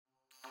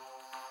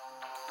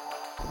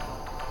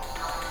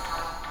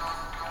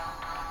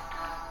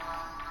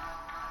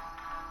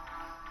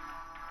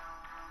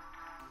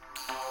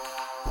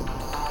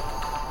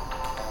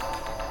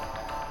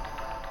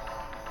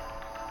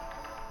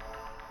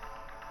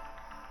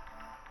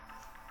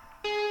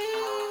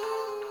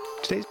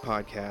Today's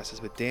podcast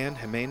is with Dan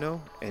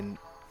Jimeno and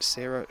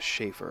Sarah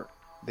Schaefer.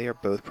 They are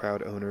both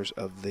proud owners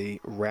of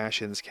the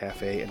Rations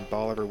Cafe in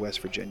Bolivar,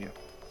 West Virginia.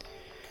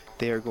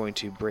 They are going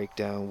to break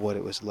down what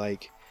it was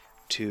like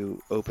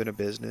to open a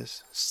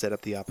business, set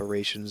up the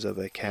operations of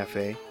a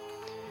cafe,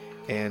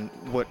 and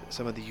what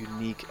some of the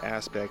unique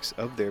aspects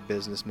of their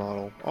business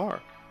model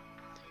are.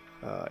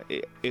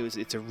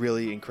 It's a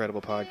really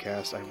incredible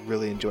podcast. I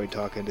really enjoyed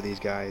talking to these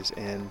guys,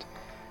 and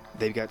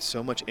they've got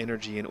so much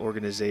energy and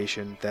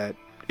organization that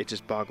it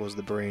just boggles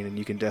the brain, and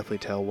you can definitely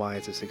tell why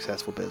it's a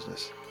successful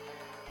business.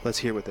 Let's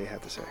hear what they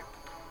have to say.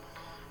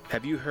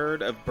 Have you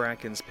heard of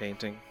Bracken's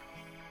Painting?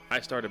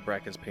 I started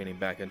Bracken's Painting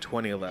back in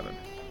 2011.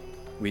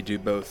 We do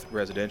both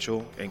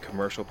residential and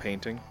commercial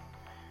painting.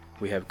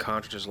 We have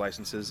contractor's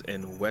licenses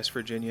in West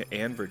Virginia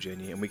and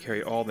Virginia, and we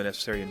carry all the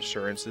necessary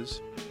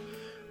insurances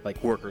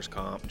like workers'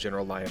 comp,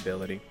 general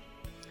liability.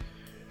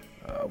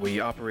 We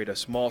operate a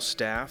small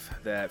staff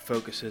that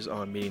focuses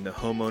on meeting the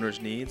homeowner's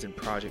needs and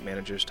project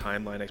managers'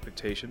 timeline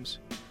expectations.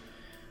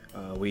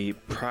 We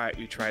try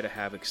to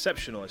have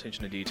exceptional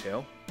attention to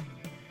detail.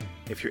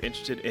 If you're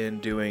interested in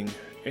doing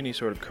any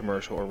sort of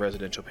commercial or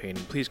residential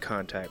painting, please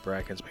contact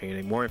Bracken's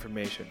Painting. More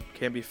information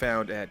can be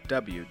found at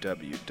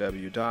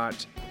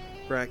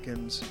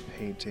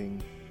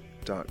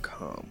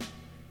www.brackenspainting.com.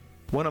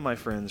 One of my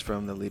friends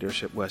from the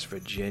Leadership West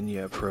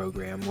Virginia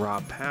program,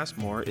 Rob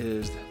Passmore,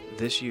 is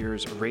this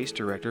year's race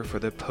director for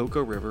the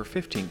Poco River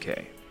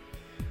 15K.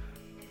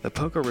 The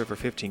Poco River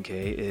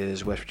 15K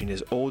is West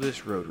Virginia's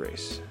oldest road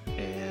race,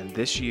 and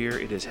this year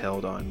it is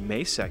held on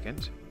May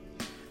 2nd.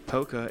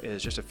 Poca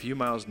is just a few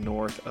miles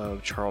north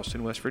of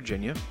Charleston, West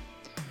Virginia.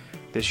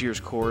 This year's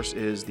course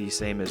is the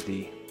same as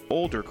the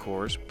older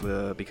course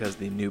because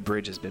the new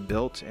bridge has been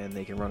built and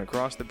they can run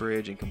across the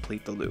bridge and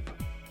complete the loop.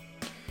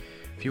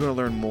 If you want to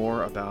learn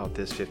more about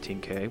this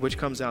 15K, which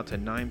comes out to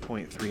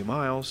 9.3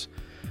 miles,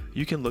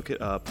 you can look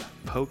it up,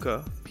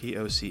 Poca,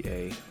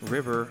 P-O-C-A,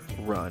 River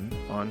Run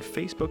on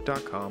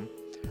Facebook.com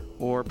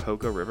or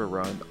Poca River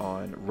Run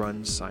on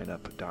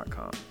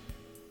runsignup.com.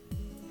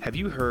 Have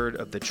you heard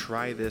of the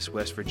Try This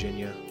West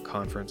Virginia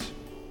conference?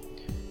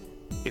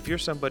 If you're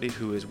somebody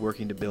who is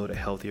working to build a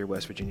healthier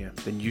West Virginia,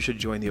 then you should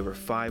join the over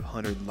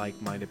 500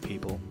 like-minded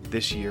people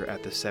this year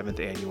at the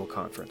 7th annual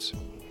conference.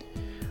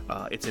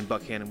 It's in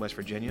Buckhannon, West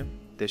Virginia.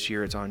 This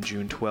year it's on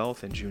June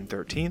 12th and June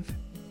 13th.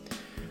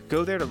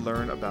 Go there to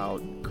learn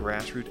about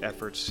grassroots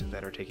efforts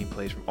that are taking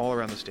place from all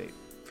around the state,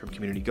 from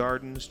community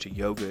gardens to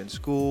yoga in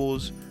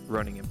schools,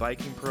 running and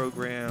biking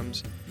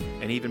programs,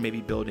 and even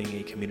maybe building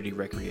a community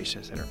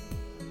recreation center.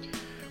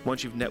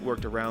 Once you've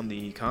networked around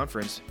the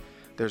conference,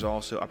 there's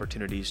also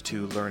opportunities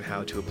to learn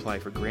how to apply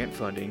for grant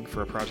funding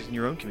for a project in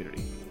your own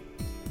community.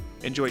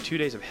 Enjoy 2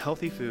 days of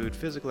healthy food,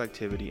 physical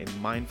activity,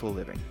 and mindful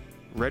living.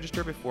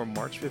 Register before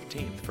March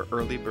 15th for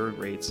early bird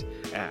rates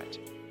at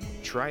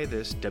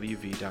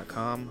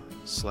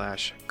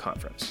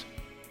trythiswv.com/conference.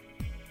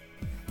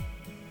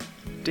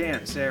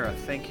 Dan, Sarah,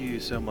 thank you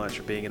so much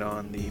for being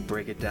on the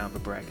Break It Down for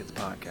Brackets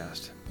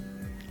podcast.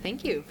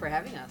 Thank you for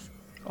having us.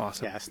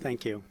 Awesome. Yes,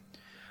 thank you.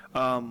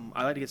 I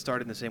like to get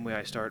started in the same way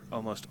I start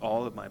almost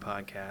all of my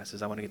podcasts,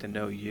 is I want to get to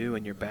know you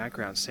and your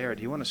background. Sarah,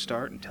 do you want to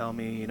start and tell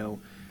me,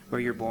 where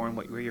you're born,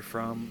 where you're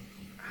from,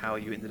 how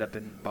you ended up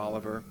in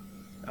Bolivar?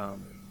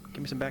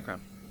 Give me some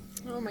background.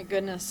 Oh my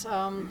goodness.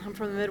 I'm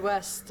from the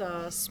Midwest,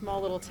 a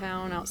small little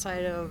town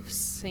outside of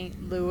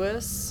St.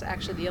 Louis,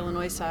 actually the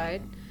Illinois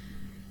side.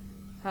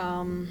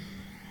 Was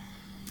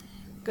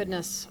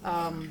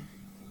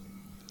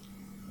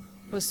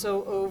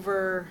so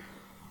over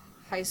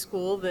high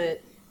school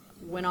that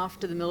went off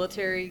to the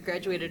military,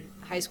 graduated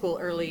high school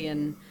early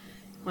and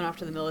went off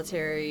to the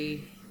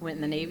military, went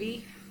in the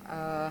Navy,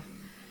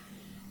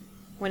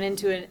 went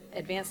into an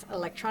advanced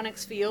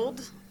electronics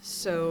field.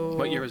 So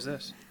what year was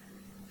this?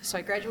 So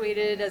I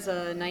graduated as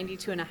a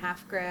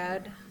 92.5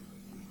 grad.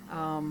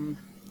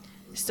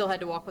 Still had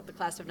to walk with the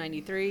class of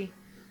 93.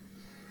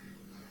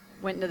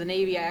 Went into the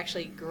Navy. I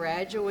actually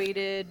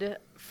graduated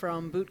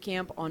from boot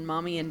camp on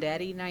Mommy and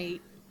Daddy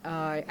night.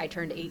 I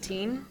turned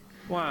 18.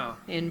 Wow.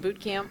 In boot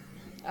camp.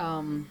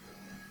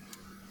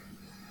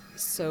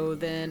 So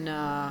then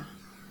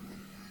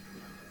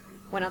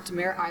went out to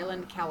Mare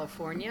Island,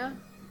 California,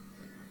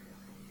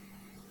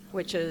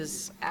 which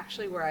is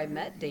actually where I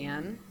met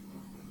Dan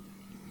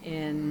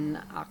in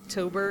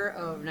October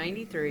of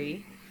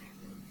 93.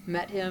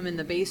 Met him in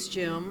the base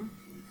gym.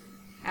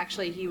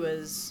 Actually, he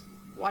was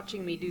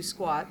watching me do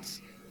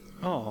squats.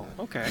 Oh,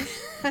 okay.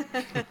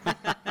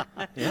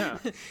 Yeah.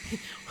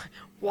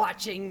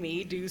 Watching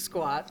me do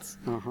squats.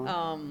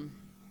 Uh-huh.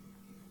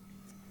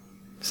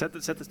 Set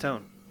the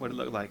tone. What did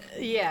it look like?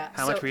 Yeah.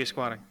 How much were you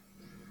squatting?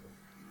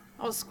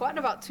 I was squatting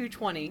about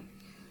 220,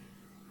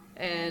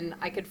 and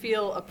I could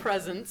feel a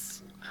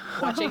presence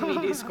watching me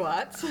do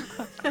squats.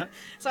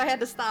 So I had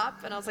to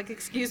stop, and I was like,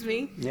 "Excuse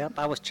me." Yep,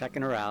 I was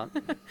checking her out.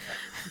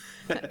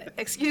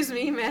 "Excuse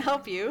me, may I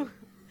help you?"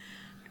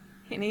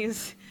 And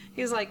he's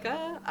like,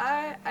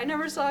 I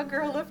never saw a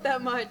girl lift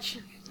that much.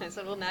 I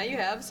said, "Well, now you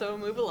have, so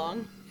move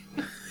along."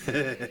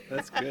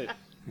 That's good.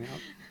 Yep.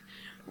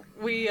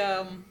 We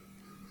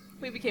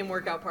became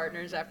workout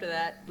partners after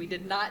that. We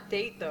did not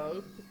date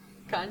though,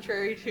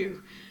 contrary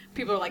to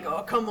people are like,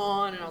 oh come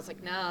on, and I was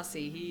like, nah.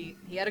 See,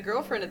 he had a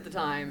girlfriend at the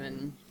time,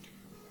 and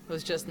it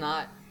was just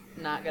not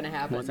gonna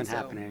happen. Wasn't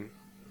happening.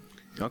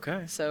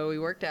 Okay. So we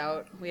worked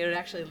out. We would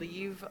actually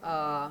leave.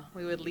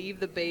 We would leave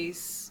the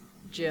base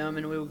gym,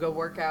 and we would go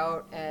work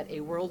out at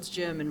a World's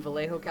Gym in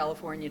Vallejo,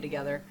 California,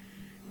 together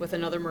with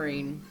another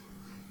Marine.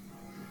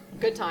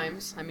 Good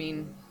times. I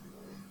mean,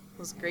 it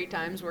was great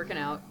times working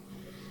out.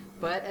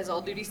 But as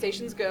all duty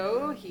stations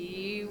go,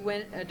 he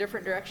went a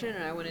different direction,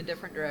 and I went a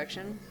different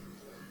direction.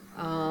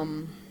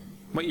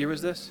 What year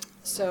was this?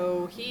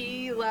 So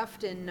he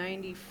left in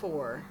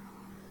 '94.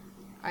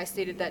 I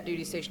stayed at that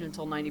duty station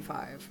until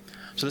 '95.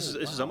 So this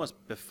is almost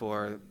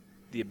before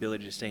the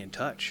ability to stay in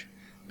touch.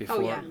 Before,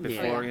 Oh, yeah.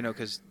 before Yeah. you know,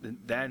 because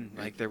then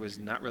like there was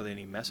not really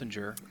any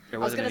messenger. There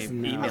I was wasn't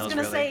gonna, any emails I was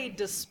gonna really. say,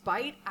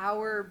 despite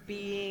our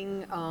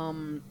being,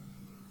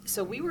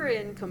 so we were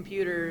in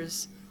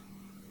computers,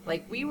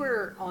 like we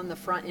were on the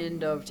front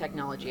end of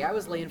technology. I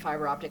was laying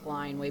fiber optic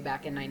line way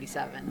back in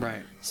 '97.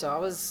 Right. So I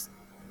was,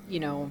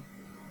 you know,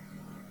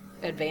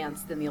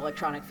 advanced in the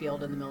electronic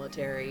field in the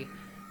military,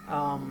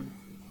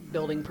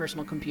 building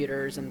personal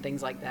computers and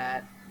things like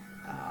that.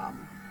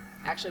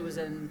 Actually was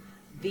in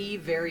the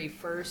very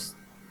first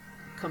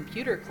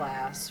computer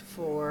class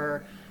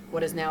for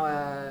what is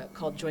now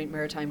called Joint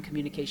Maritime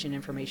Communication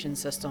Information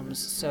Systems.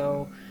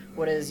 So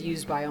what is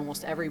used by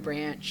almost every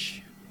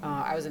branch.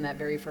 I was in that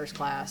very first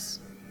class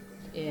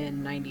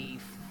in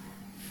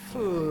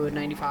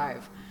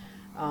 95.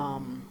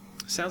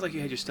 Sounds like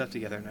you had your stuff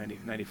together in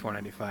 94,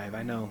 95.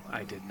 I know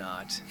I did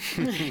not,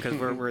 because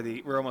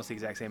we're almost the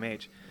exact same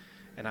age,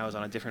 and I was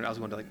going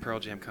to like Pearl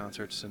Jam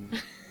concerts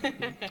and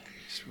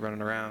just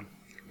running around.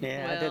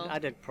 Yeah, Well- I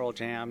did Pearl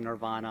Jam,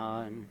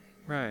 Nirvana, and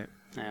Right.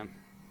 yeah,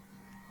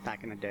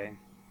 back in the day.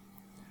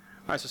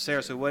 All right. So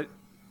Sarah, what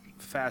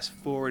fast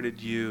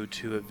forwarded you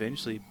to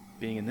eventually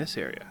being in this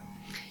area?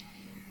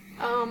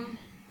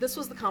 This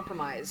was the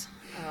compromise.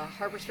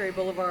 Harpers Ferry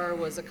Boulevard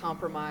was a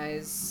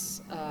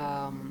compromise.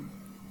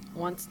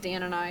 Once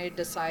Dan and I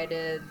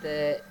decided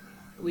that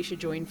we should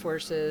join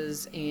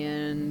forces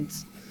and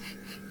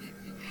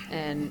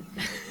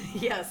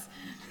yes,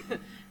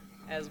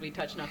 as we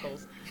touch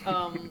knuckles,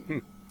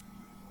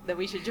 that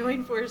we should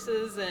join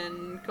forces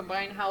and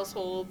combine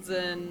households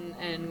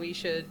and we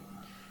should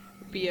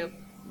be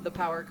the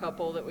power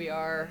couple that we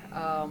are.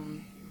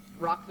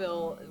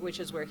 Rockville, which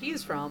is where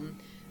he's from,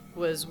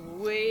 was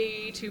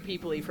way too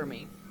people-y for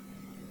me.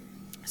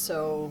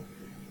 So,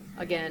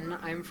 again,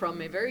 I'm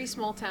from a very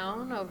small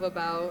town of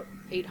about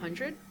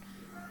 800.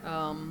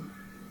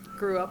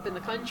 Grew up in the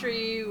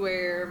country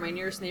where my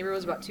nearest neighbor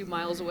was about 2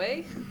 miles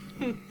away.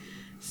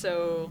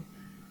 So,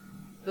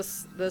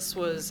 this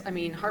was, I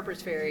mean,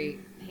 Harpers Ferry,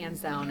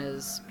 hands down,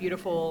 is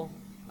beautiful.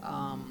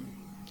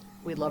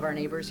 We love our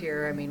neighbors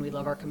here. I mean, we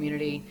love our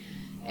community,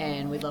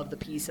 and we love the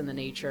peace and the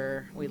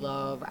nature. We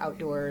love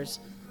outdoors.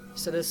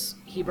 So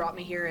he brought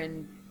me here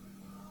in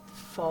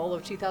fall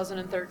of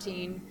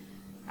 2013.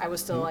 I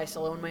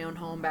still owned my own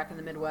home back in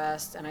the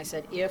Midwest, and I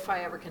said if I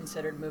ever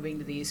considered moving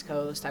to the East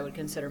Coast, I would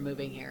consider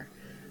moving here.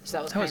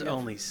 So that was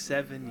only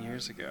 7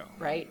 years ago.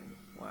 right.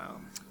 Wow.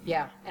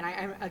 Yeah, and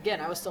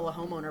I was still a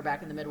homeowner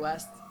back in the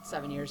Midwest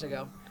 7 years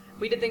ago.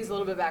 We did things a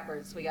little bit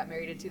backwards. We got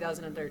married in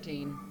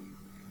 2013.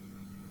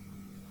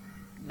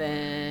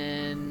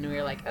 Then we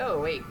were like,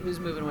 oh wait, who's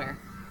moving where?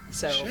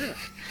 So, Sure.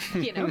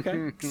 you know.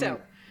 Okay.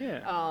 So,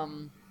 Yeah.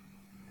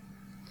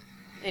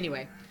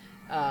 anyway.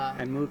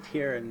 I moved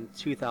here in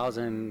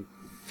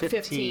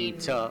 2015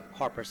 to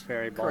Harpers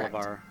Ferry Correct.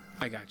 Boulevard.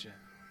 I gotcha.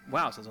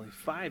 Wow, so it's only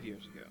 5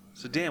 years ago.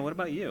 So Dan, what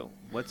about you?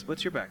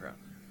 What's your background?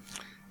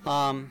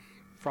 From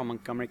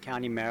Montgomery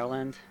County,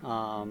 Maryland,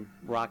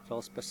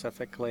 Rockville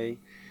specifically.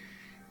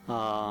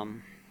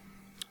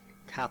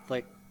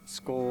 Catholic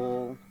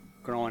school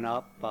growing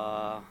up,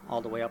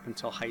 all the way up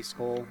until high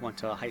school. Went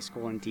to high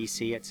school in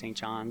D.C. at St.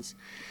 John's.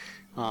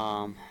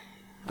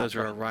 Those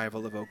are a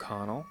rival of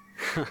O'Connell.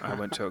 I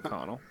went to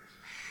O'Connell.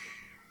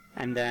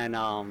 And then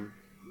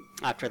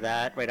after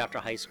that, right after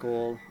high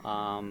school,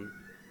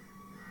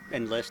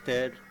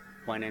 enlisted,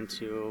 went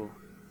into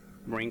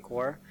Marine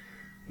Corps,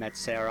 met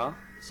Sarah,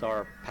 so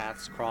our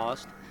paths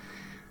crossed.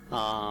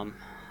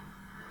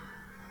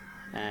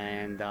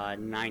 And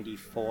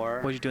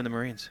 94. What did you do in the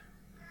Marines?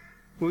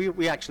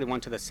 We actually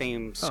went to the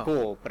same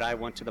school, but I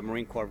went to the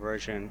Marine Corps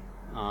version.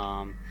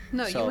 No,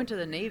 so- you went to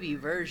the Navy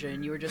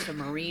version. You were just a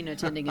Marine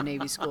attending a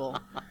Navy school.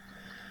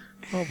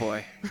 Oh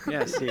boy.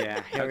 Yes.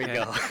 Yeah, here we Okay.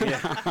 go.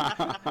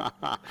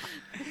 Yeah.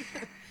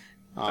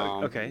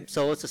 Okay.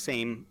 So it's the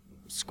same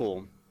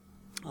school.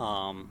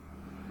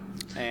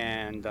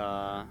 And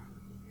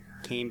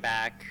came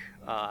back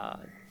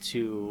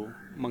to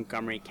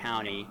Montgomery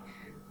County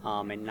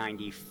in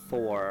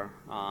 94,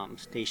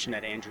 stationed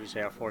at Andrews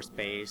Air Force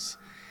Base.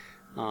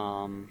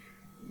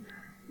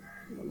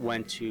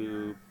 Went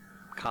to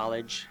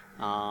college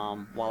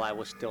while I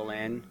was still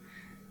in.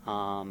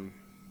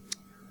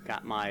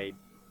 Got my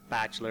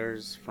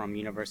bachelor's from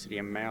University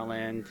of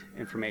Maryland,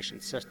 Information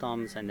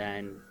Systems, and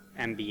then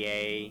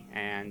MBA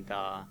and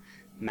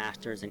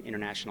master's in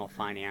International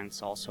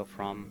Finance, also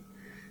from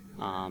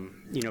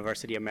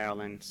University of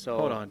Maryland. So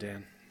Hold on,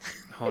 Dan.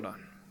 Hold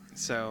on.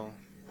 So,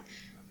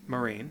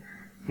 Marine.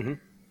 Mhm.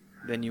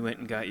 Then you went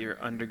and got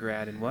your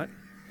undergrad in what?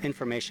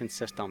 Information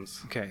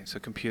Systems, Okay, so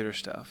computer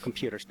stuff.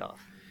 computer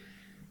stuff.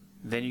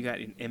 Then you got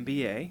an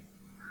MBA,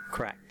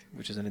 Correct.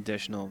 which is an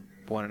additional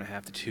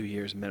 1.5 to 2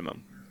 years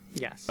minimum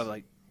Yes. of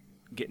like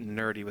getting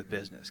nerdy with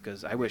business.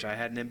 Because I wish I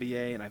had an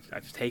MBA, and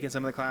I've taken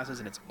some of the classes,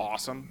 and it's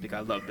awesome because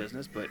I love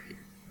business. But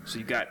so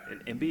you got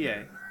an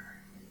MBA,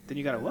 then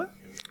you got a what?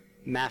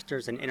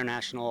 Master's in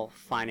International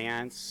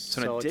Finance.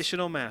 So an it's-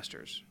 additional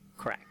master's.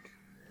 Correct.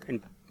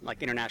 In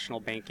like international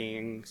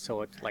banking,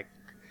 so it's like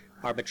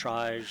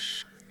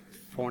arbitrage,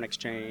 foreign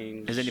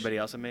exchange. Is anybody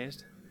else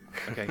amazed?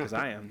 Okay, because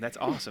I am. That's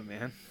awesome,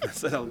 man.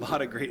 That's a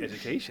lot of great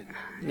education.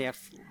 Yeah,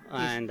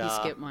 and You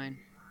skipped mine.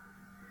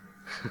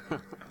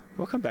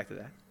 We'll come back to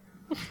that.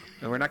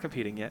 And we're not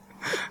competing yet.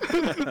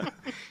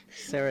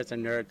 Sarah's a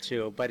nerd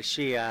too, but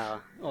she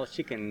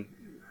can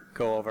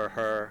go over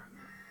her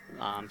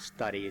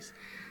studies.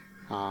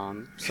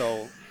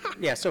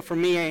 So for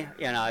me,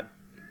 I've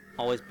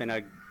always been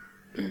a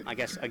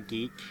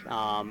geek,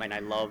 and I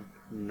love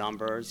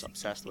numbers,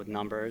 obsessed with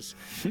numbers,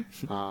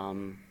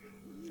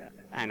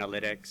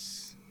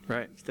 analytics,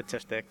 Right.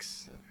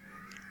 statistics.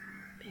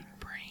 Big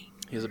brain.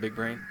 He has a big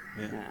brain.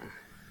 Yeah. Yeah.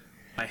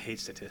 I hate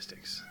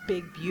statistics.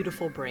 Big,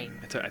 beautiful brain.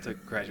 I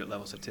took graduate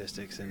level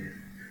statistics, and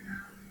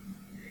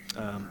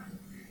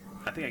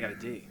I think I got a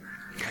D.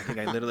 I think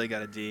I literally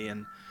got a D,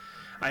 and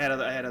I had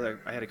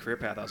a career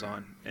path I was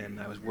on, and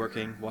I was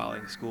working while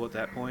in school at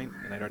that point,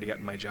 and I'd already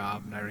gotten my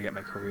job, and I already got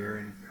my career,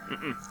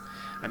 and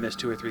I missed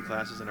 2 or 3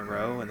 classes in a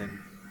row, and then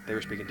they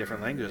were speaking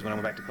different languages when I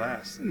went back to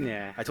class.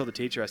 Yeah. I told the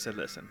teacher, I said,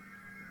 "Listen,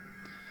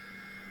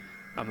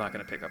 I'm not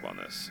going to pick up on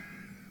this,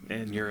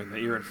 and you're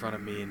in front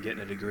of me and getting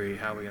a degree.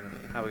 How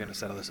are we gonna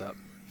settle this up?"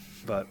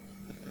 But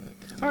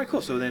all right,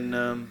 cool. So then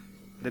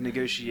the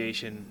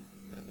negotiation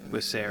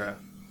with Sarah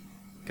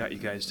got you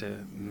guys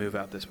to move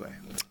out this way.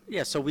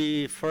 Yeah, so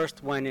we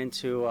first went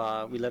into,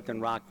 we lived in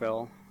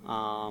Rockville.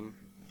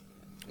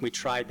 We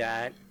tried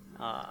that.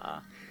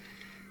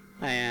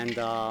 And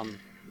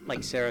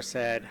like Sarah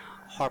said,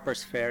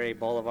 Harper's Ferry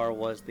Boulevard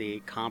was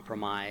the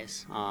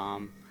compromise.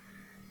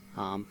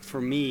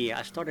 For me,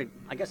 I started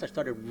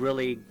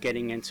really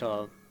getting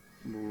into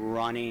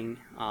running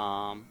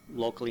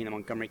locally in the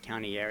Montgomery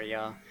County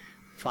area,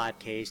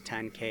 5Ks,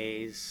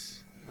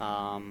 10Ks.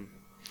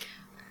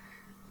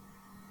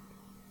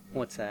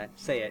 What's that?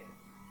 Say it.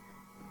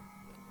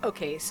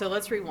 Okay, so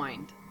let's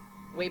rewind.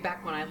 Way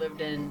back when I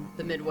lived in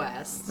the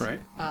Midwest, Right.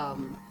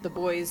 The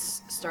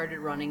boys started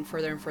running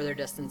further and further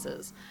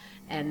distances,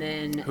 and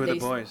then Who are the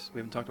boys? We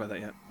haven't talked about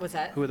that yet. What's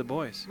that? Who are the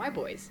boys? My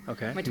boys.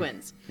 Okay. My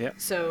twins. Yep.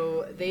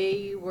 So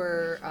they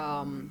were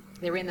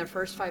they ran their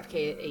first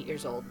 5K at 8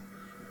 years old,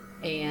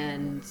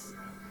 and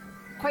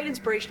quite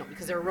inspirational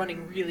because they were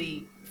running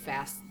really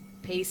fast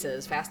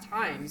paces, fast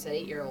times at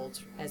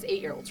 8-year-olds,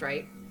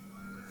 right?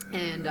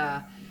 And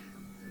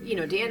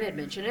Dan had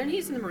mentioned, and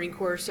he's in the Marine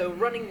Corps, so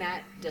running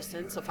that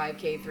distance, a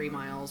 5K, 3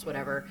 miles,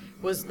 whatever,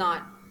 was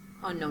not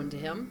unknown to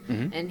him.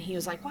 Mm-hmm. And he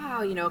was like,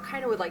 wow,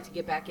 kind of would like to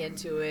get back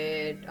into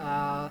it.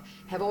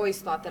 Have always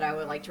thought that I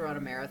would like to run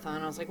a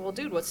marathon. I was like, well,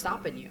 dude, what's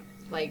stopping you?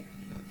 Like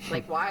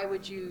why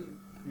would you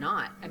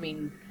not? I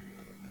mean,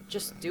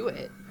 just do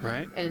it.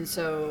 Right. And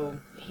so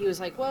he was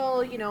like,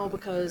 well,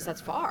 because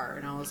that's far.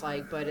 And I was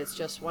like, but it's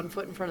just one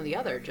foot in front of the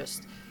other.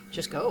 Just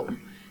go.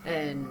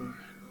 And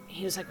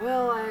he was like,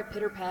 well, I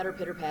pitter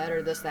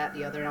patter, this, that,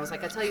 the other. And I was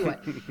like, I tell you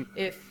what,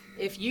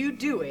 if you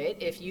do it,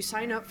 if you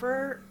sign up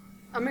for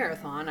a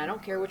marathon, I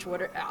don't care which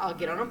order, I'll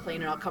get on a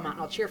plane and I'll come out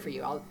and I'll cheer for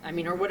you.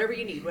 Or whatever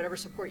you need, whatever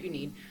support you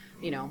need,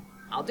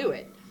 I'll do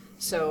it.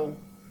 So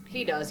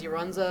he does. He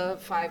runs a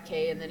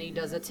 5K, and then he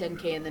does a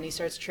 10K, and then he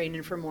starts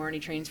training for more, and he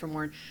trains for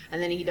more,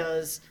 and then he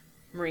does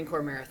Marine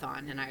Corps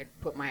Marathon. And I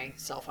put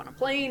myself on a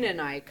plane,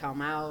 and I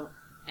come out,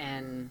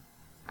 and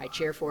I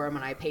cheer for him,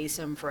 and I pace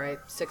him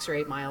for 6 or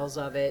 8 miles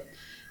of it,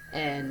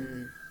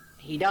 and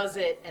he does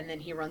it, and then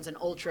he runs an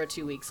ultra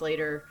 2 weeks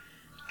later,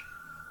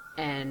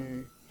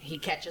 and he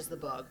catches the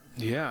bug.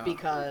 Yeah.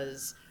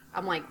 Because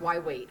I'm like, why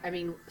wait? I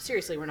mean,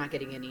 seriously, we're not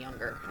getting any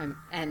younger.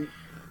 And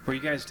Were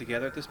you guys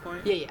together at this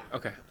point? Yeah.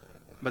 Okay.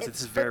 But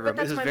this is but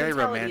that's my mentality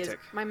romantic.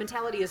 my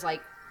mentality is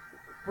like,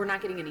 we're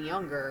not getting any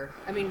younger.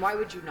 I mean, why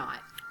would you not?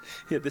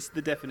 Yeah, this is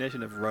the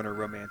definition of runner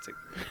romantic.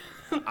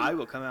 I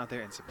will come out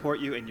there and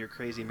support you in your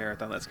crazy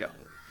marathon. Let's go.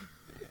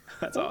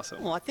 That's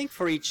awesome. Well, I think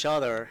for each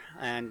other,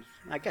 and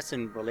I guess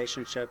in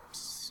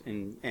relationships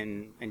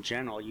in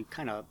general, you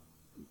kind of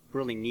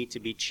really need to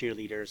be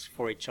cheerleaders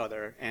for each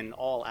other in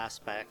all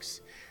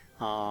aspects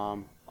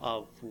of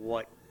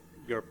what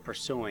you're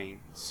pursuing.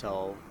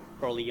 So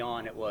early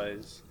on it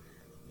was,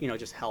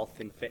 just health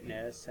and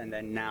fitness, and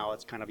then now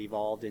it's kind of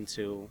evolved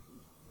into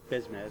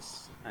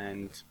business,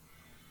 and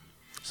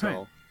so...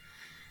 Right.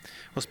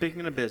 Well,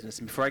 speaking of business,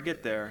 and before I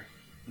get there,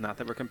 not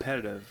that we're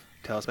competitive,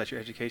 Tell us about your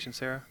education,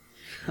 Sarah.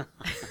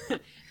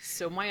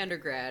 So my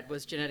undergrad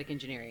was genetic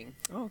engineering,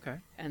 Oh, okay.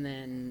 and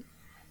then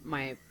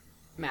my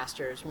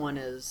master's, one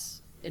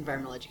is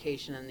environmental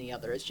education and the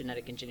other is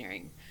genetic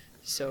engineering.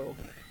 So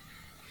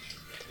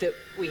that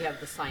we have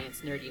the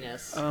science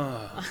nerdiness.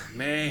 Oh,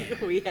 man.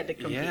 We had to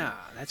compete. Yeah,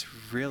 that's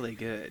really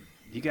good.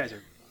 You guys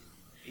are,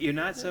 you're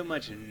not so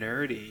much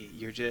nerdy,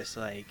 you're just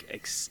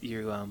like,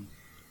 you're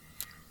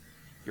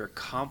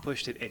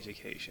accomplished at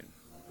education.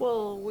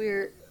 Well,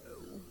 we're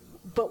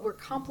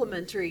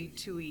complementary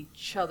to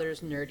each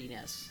other's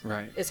nerdiness.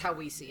 Right. Is how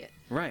we see it.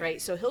 Right.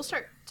 Right. So he'll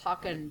start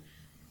talking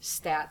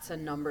stats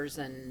and numbers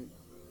and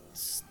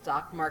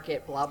stock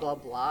market, blah blah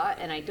blah,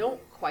 and I don't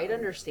quite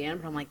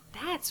understand, but I'm like,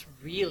 that's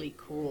really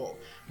cool.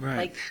 Right.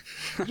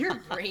 Like, your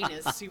brain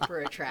is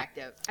super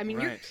attractive. I mean,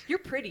 Right. you're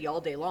pretty all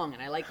day long,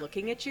 and I like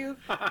looking at you,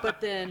 but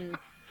then.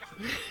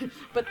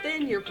 But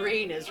then your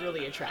brain is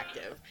really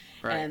attractive.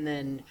 Right. And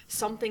then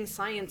something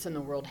science in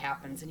the world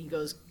happens, and he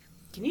goes,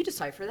 can you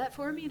decipher that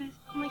for me? And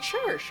I'm like,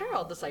 sure,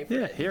 I'll decipher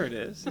Yeah, it. here it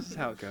is. This is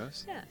how it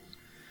goes. Yeah.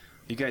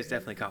 You guys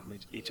definitely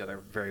complement each other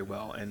very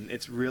well, and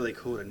it's really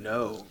cool to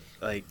know,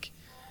 like,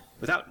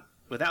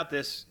 without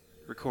this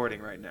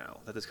recording right now,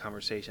 without this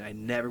conversation, I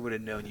never would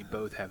have known you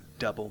both have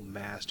double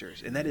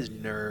masters, and that is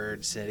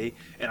Nerd City,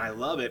 and I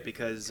love it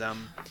because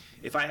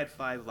if I had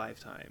 5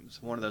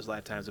 lifetimes, one of those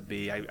lifetimes would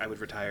be I would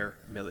retire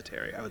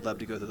military. I would love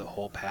to go through the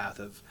whole path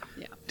of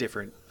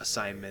different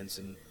assignments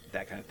and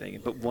that kind of thing,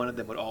 but one of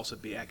them would also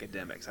be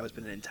academics. I would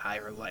spend an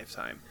entire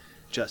lifetime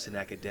just in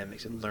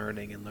academics and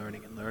learning and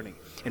learning and learning.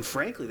 And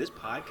frankly, this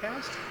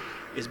podcast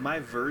is my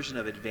version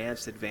of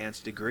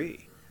advanced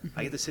degree.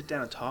 I get to sit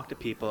down and talk to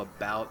people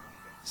about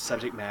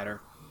subject matter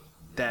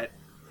that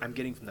I'm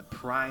getting from the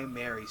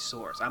primary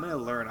source. I'm going to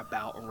learn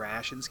about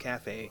Rations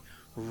Cafe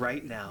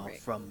right now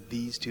from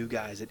these two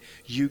guys that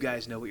you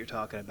guys know what you're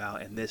talking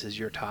about, and this is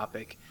your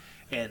topic.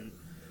 And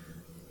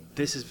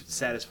this is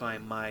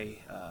satisfying my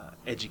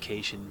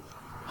education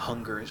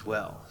hunger as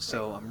well.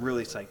 So I'm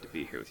really psyched to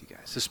be here with you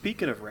guys. So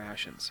speaking of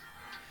rations,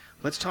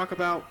 let's talk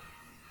about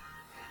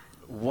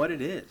what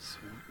it is.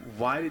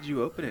 Why did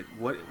you open it?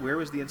 Where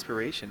was the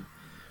inspiration?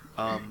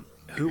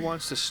 Who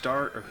wants to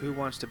start, or who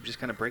wants to just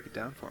kind of break it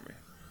down for me?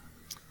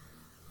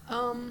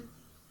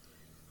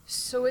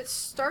 So it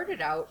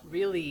started out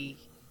really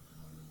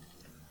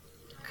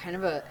kind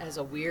of as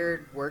a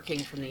weird working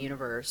from the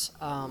universe.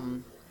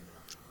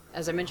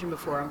 As I mentioned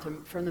before,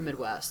 I'm from the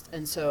Midwest,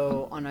 and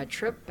so on a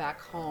trip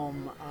back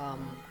home,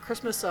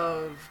 Christmas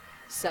of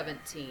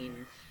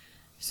 17,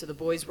 so the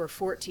boys were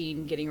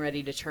 14, getting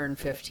ready to turn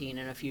 15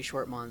 in a few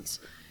short months.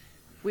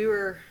 We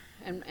were,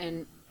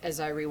 and as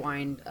I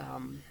rewind,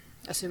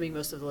 assuming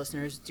most of the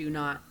listeners do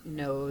not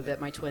know that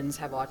my twins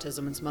have autism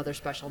and some other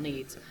special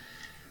needs,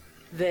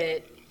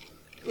 that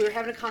we were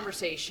having a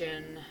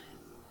conversation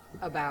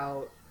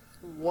about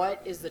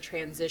what is the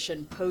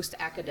transition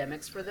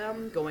post-academics for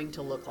them going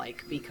to look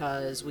like,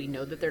 because we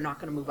know that they're not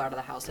going to move out of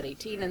the house at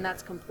 18, and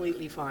that's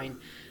completely fine.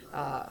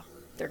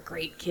 They're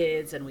great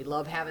kids, and we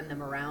love having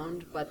them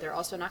around, but they're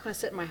also not going to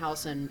sit in my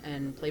house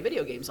and play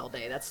video games all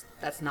day.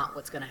 That's not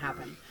what's going to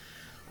happen.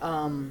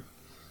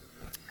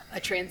 A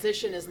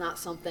transition is not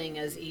something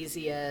as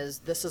easy as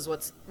this is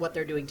what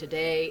they're doing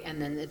today, and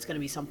then it's going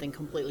to be something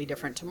completely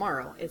different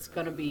tomorrow. It's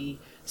going to be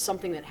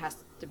something that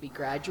has to be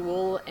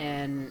gradual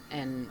and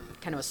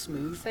kind of a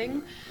smooth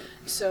thing.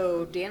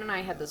 So Dan and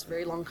I had this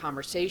very long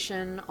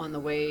conversation on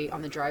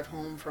the drive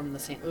home from the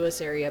St.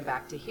 Louis area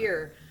back to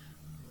here,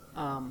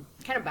 kind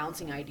of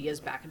bouncing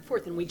ideas back and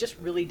forth, and we just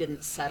really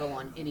didn't settle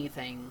on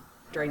anything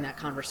during that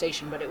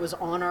conversation, but it was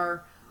on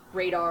our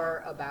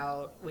radar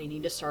about we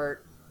need to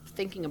start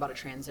thinking about a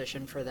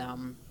transition for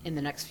them in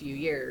the next few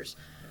years.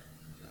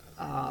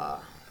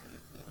 And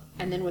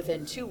then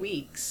within 2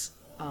 weeks,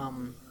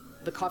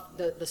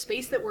 the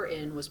space that we're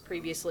in was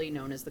previously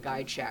known as the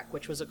Guide Shack,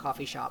 which was a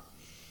coffee shop.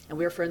 And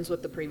we were friends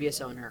with the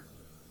previous owner.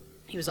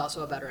 He was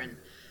also a veteran.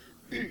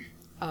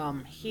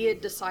 He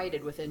had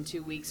decided within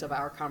 2 weeks of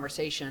our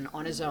conversation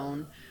on his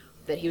own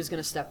that he was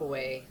going to step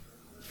away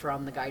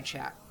from the Guide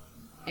Shack.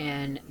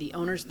 And the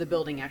owners of the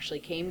building actually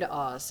came to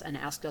us and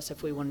asked us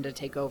if we wanted to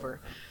take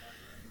over.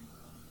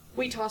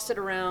 We tossed it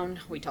around.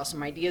 We tossed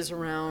some ideas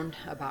around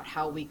about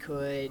how we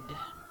could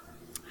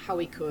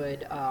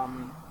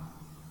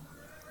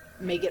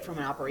make it from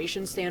an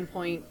operations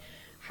standpoint,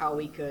 how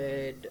we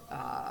could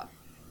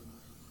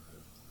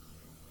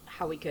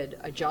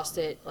adjust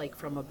it like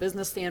from a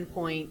business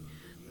standpoint,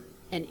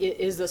 and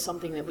is this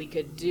something that we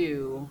could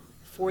do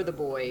for the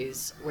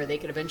boys where they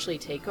could eventually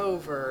take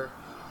over,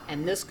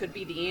 and this could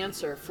be the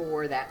answer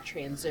for that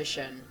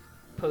transition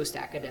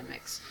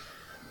post-academics.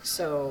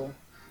 So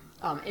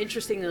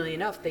interestingly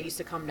enough, they used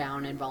to come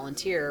down and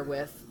volunteer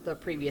with the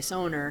previous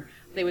owner.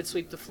 They would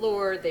sweep the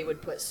floor, they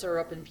would put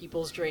syrup in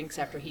people's drinks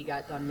after he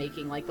got done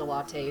making like the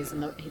lattes,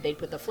 and they'd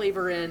put the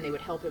flavor in, they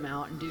would help him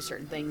out and do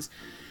certain things.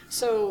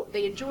 So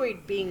they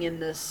enjoyed being in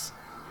this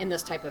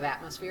type of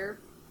atmosphere.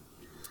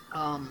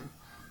 And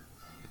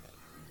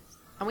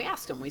we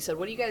asked them, we said,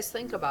 what do you guys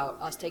think about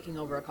us taking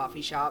over a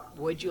coffee shop?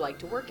 Would you like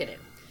to work in it?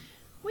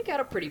 we got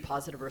a pretty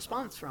positive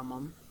response from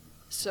them.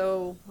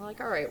 So we're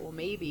like, all right, well,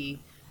 maybe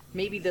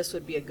this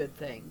would be a good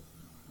thing.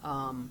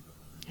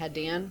 Had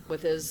Dan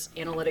with his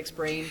analytics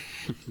brain,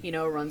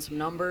 run some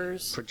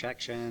numbers,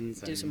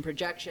 Projections. do some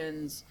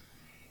projections.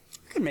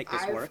 We could make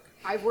this work.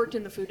 I've worked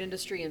in the food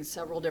industry in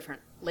several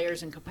different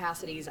layers and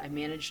capacities. I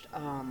managed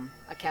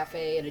a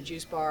cafe and a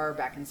juice bar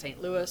back in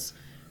St. Louis,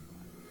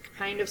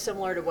 kind of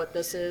similar to what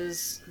this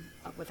is,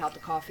 without the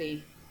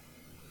coffee.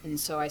 And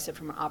so I said,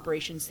 from an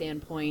operations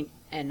standpoint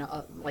and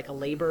like a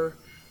labor,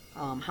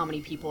 how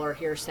many people are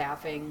here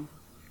staffing,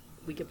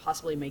 we could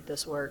possibly make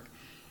this work.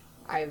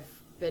 I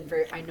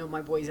know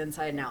my boys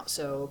inside and out,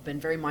 so been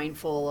very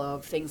mindful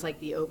of things like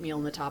the oatmeal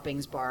in the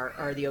toppings bar,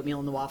 or the oatmeal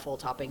in the waffle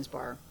toppings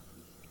bar.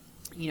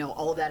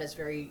 All of that is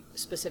very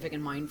specific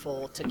and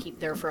mindful to keep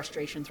their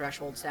frustration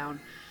thresholds down.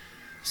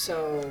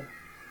 So,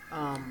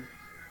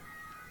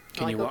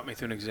 can you walk me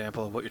through an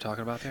example of what you're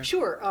talking about there?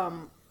 Sure.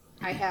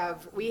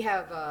 We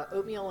have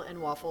oatmeal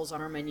and waffles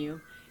on our menu,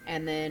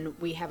 and then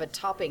we have a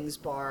toppings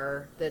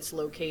bar that's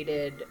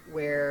located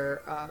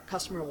where a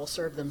customer will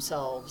serve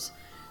themselves,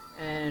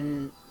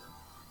 and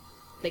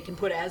they can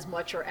put as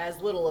much or as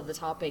little of the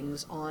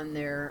toppings on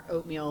their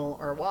oatmeal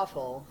or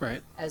waffle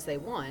as they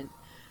want.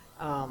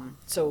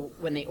 So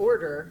when they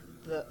order,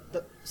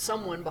 the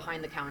someone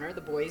behind the counter,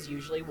 the boys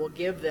usually, will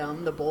give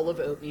them the bowl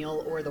of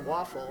oatmeal or the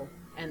waffle,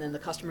 and then the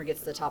customer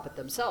gets to top it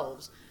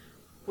themselves,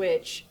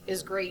 which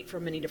is great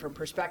from many different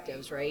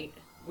perspectives, right?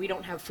 We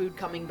don't have food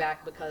coming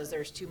back because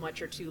there's too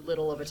much or too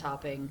little of a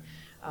topping.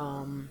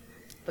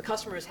 The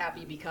customer is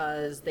happy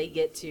because they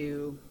get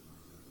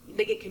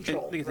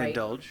control. They get to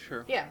indulge,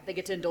 sure. Yeah, they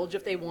get to indulge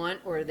if they want,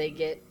 or they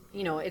get,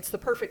 it's the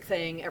perfect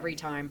thing every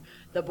time.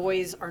 The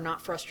boys are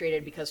not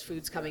frustrated because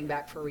food's coming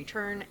back for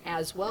return,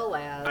 as well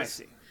as... I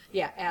see.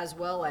 Yeah, as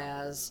well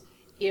as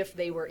if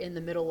they were in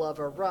the middle of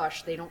a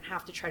rush, they don't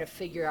have to try to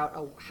figure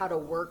out how to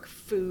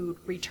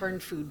return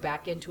food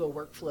back into a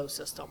workflow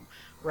system,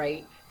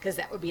 right? Because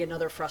that would be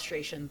another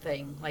frustration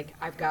thing. Like,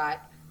 I've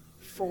got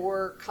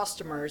 4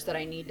 customers that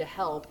I need to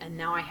help, and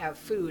now I have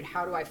food.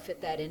 How do I fit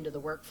that into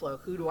the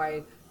workflow? Who do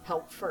I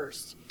help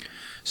first?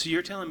 So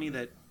you're telling me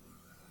that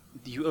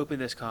you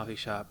opened this coffee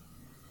shop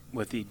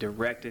with the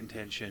direct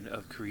intention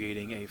of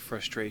creating a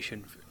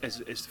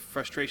as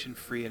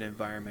frustration-free an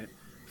environment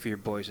for your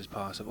boys as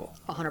possible.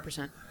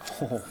 100%.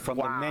 Oh, From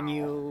the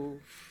menu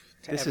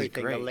to This is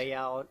everything, the great.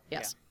 layout.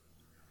 Yes.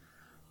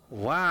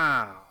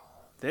 Wow.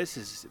 This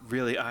is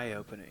really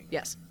eye-opening.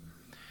 Yes.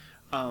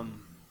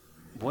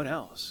 What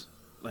else?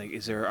 Like,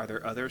 are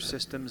there other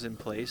systems in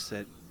place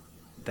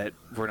that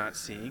we're not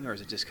seeing, or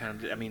is it just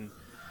kind of,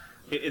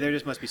 there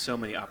just must be so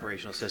many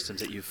operational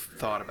systems that you've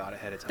thought about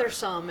ahead of time. There's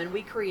some, and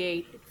we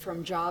create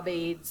from job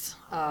aids.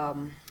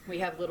 We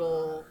have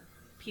little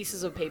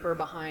pieces of paper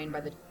behind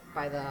by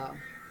the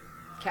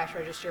cash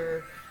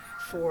register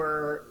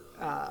for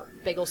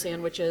bagel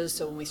sandwiches.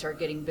 So when we start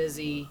getting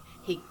busy,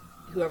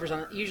 whoever's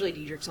on, usually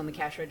Diedrich's on the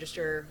cash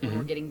register when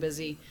we're getting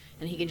busy,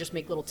 and he can just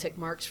make little tick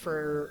marks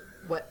for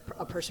what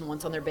a person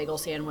wants on their bagel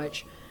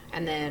sandwich,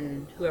 and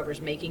then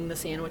whoever's making the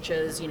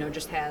sandwiches,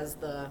 just has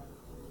the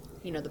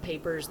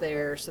papers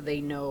there so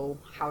they know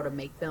how to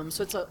make them.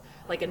 So it's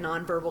like a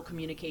nonverbal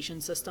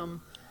communication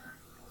system.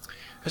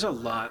 There's a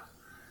lot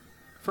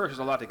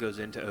that goes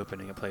into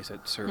opening a place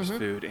that serves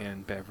food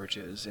and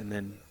beverages, and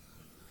then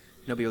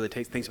nobody really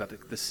thinks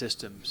about the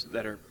systems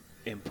that are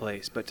in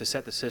place. But to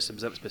set the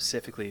systems up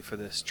specifically for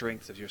the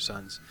strengths of your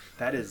sons,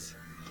 that's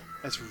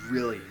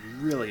really,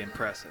 really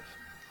impressive.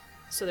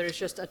 So there's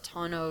just a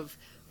ton of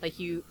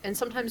and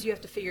sometimes you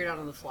have to figure it out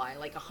on the fly.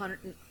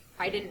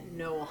 I didn't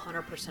know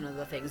 100% of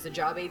the things. The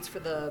job aids for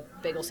the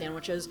bagel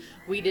sandwiches,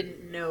 we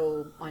didn't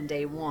know on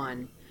day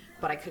one,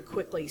 but I could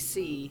quickly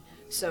see.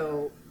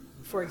 So,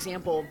 for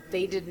example,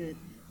 they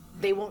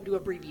won't do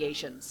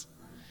abbreviations.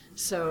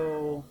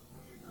 So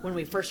when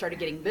we first started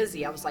getting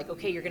busy, I was like,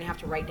 okay, you're going to have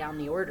to write down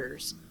the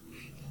orders.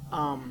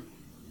 And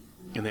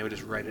they would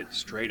just write it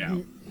straight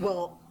out.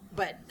 Well,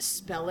 but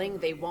spelling,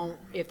 they won't.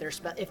 If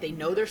they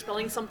know they're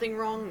spelling something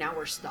wrong, now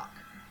we're stuck.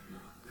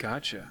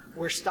 Gotcha.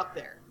 We're stuck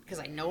there because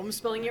I know I'm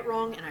spelling it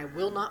wrong and I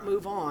will not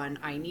move on.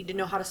 I need to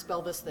know how to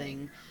spell this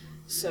thing.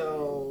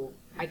 So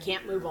I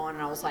can't move on.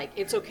 And I was like,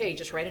 it's okay.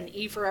 Just write an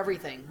E for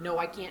everything. No,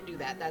 I can't do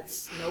that.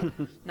 Nope,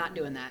 not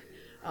doing that.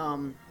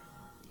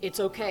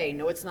 It's okay.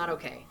 No, it's not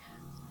okay.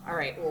 All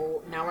right.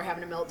 Well, now we're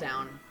having a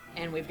meltdown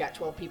and we've got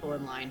 12 people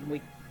in line.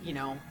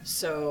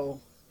 So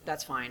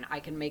that's fine.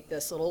 I can make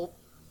this little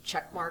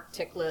check mark,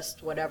 tick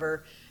list,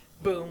 whatever.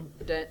 Boom.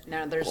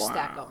 Now there's a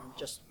stack of them.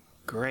 Just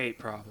great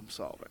problem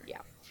solving.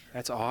 Yeah.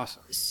 That's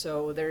awesome.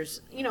 So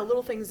there's,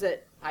 little things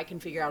that I can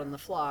figure out on the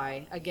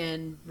fly.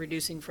 Again,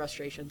 reducing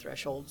frustration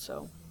threshold.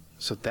 So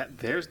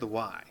there's the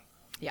why.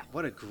 Yeah.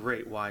 What a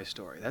great why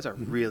story. That's a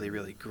really,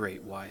 really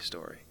great why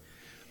story.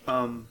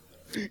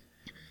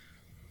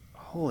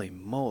 Holy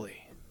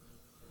moly.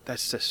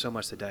 That's just so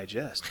much to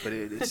digest, but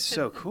it's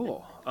so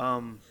cool.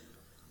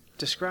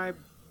 Describe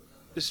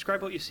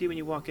what you see when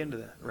you walk into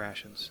the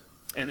rations,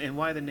 and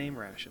why the name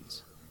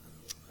rations.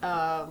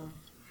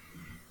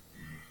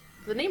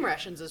 the name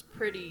Rations is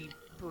pretty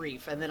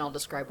brief, and then I'll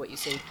describe what you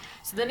see.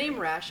 So the name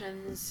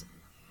Rations,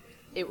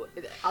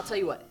 I'll tell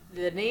you what,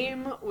 the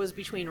name was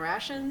between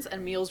Rations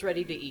and Meals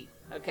Ready to Eat,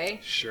 okay?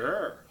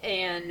 Sure.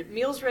 And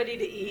Meals Ready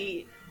to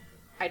Eat,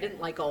 I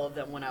didn't like all of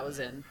them when I was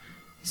in.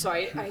 So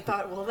I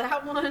thought, well,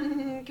 that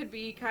one could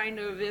be kind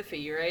of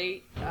iffy,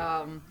 right?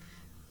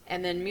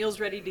 And then Meals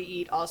Ready to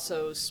Eat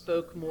also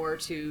spoke more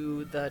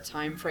to the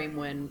time frame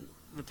when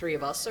the three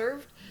of us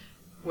served,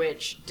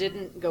 which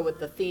didn't go with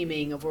the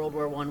theming of World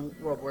War I,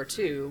 World War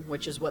II,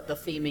 which is what the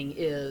theming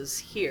is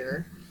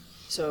here.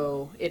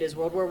 So it is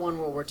World War I,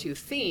 World War II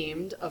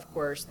themed. Of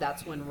course,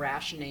 that's when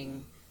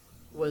rationing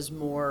was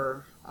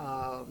more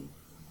of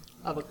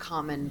a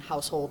common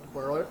household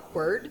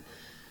word.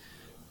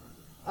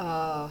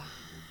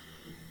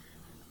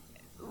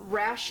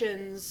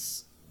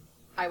 Rations,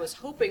 I was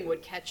hoping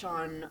would catch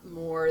on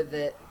more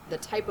that the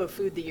type of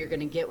food that you're going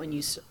to get when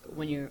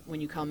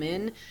you come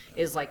in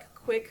is like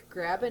quick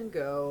grab and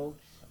go.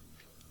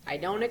 I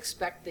don't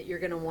expect that you're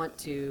going to want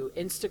to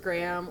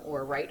Instagram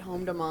or write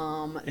home to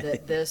mom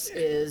that this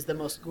is the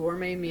most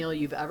gourmet meal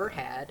you've ever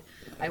had.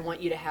 I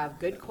want you to have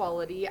good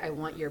quality. I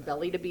want your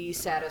belly to be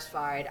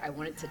satisfied. I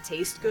want it to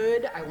taste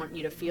good. I want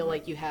you to feel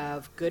like you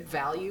have good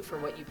value for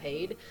what you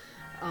paid.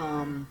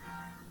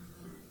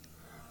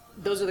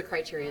 Those are the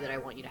criteria that I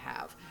want you to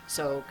have.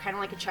 So kind of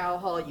like a chow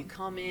hall, you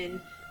come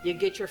in, you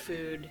get your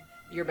food,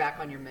 you're back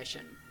on your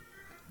mission.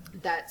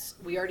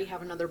 We already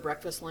have another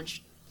breakfast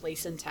lunch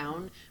place in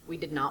town. We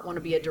did not want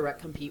to be a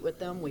direct compete with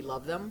them. We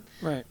love them.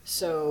 Right.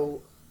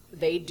 So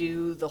they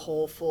do the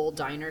whole full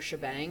diner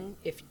shebang.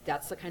 If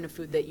that's the kind of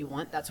food that you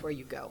want, that's where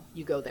you go.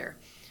 You go there.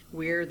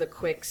 We're the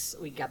quicks.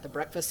 We got the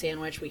breakfast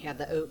sandwich. We have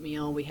the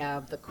oatmeal. We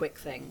have the quick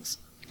things.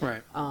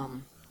 Right.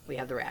 We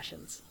have the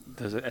rations.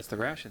 That's the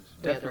rations.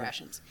 We have the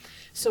rations.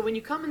 So when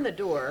you come in the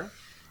door,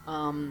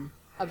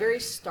 a very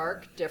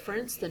stark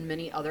difference than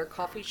many other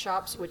coffee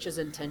shops, which is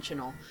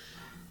intentional.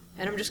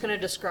 And I'm just going to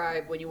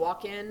describe, when you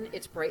walk in,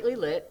 it's brightly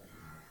lit.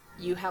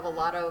 You have a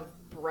lot of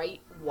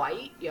bright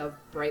white. You have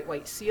bright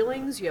white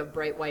ceilings. You have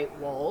bright white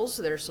walls.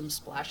 There's some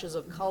splashes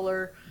of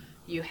color.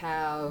 You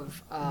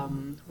have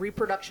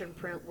reproduction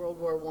print World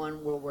War I,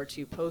 World War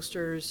II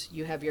posters.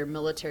 You have your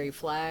military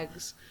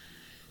flags.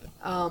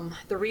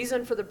 The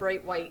reason for the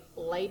bright white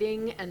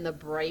lighting and the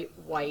bright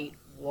white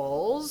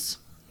walls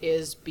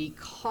is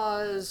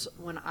because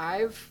when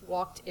I've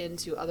walked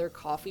into other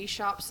coffee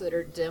shops that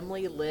are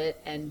dimly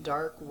lit and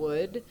dark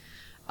wood,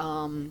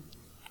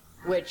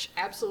 which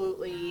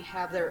absolutely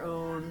have their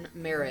own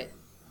merit,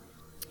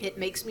 it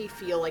makes me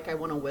feel like I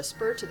want to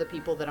whisper to the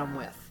people that I'm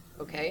with,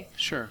 okay?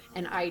 Sure.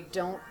 And I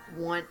don't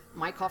want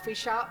my coffee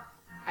shop,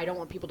 I don't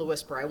want people to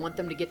whisper. I want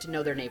them to get to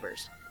know their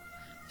neighbors.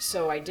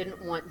 So I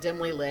didn't want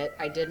dimly lit.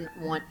 I didn't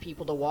want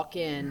people to walk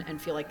in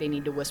and feel like they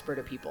need to whisper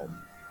to people.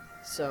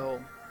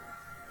 So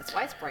that's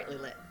why it's brightly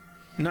lit.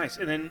 Nice.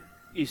 And then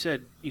you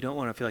said you don't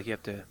want to feel like you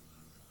have to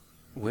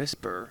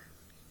whisper.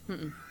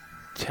 Mm-mm.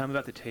 Tell me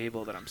about the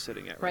table that I'm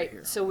sitting at right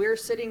here. So we're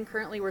sitting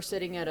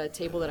at a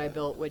table that I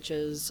built, which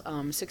is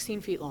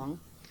 16 feet long.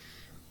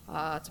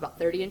 It's about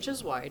 30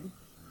 inches wide.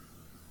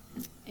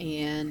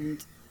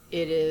 And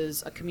it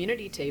is a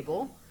community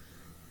table.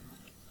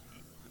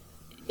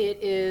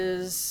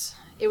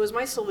 It was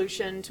my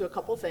solution to a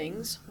couple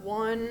things.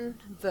 One,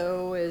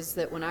 though, is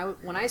that when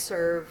I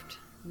served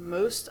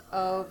most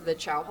of the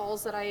chow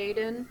halls that I ate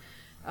in,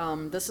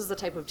 this is the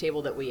type of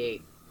table that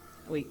we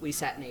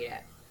sat and ate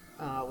at.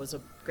 It was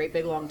a great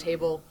big long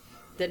table.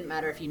 Didn't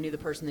matter if you knew the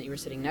person that you were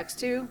sitting next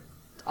to.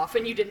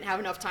 Often you didn't have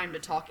enough time to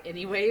talk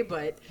anyway,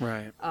 but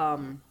right.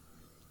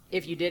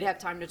 If you did have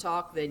time to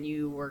talk, then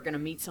you were going to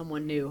meet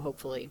someone new,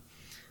 hopefully.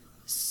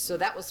 So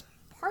that was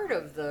part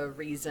of the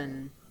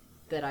reason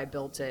that I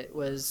built it.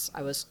 Was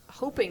I was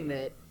hoping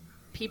that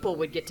people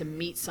would get to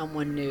meet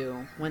someone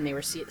new when they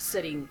were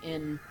sitting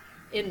in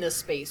this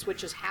space,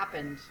 which has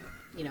happened,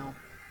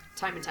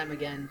 time and time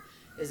again,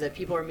 is that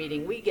people are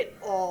meeting. We get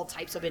all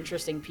types of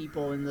interesting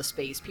people in the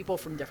space, people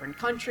from different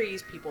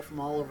countries, people from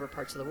all over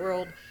parts of the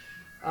world,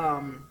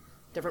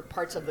 different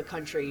parts of the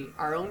country,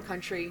 our own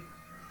country.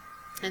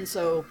 And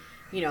so,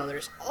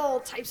 there's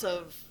all types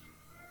of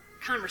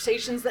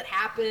conversations that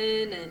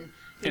happen, and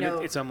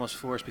it's almost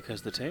forced because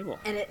of the table.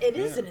 And it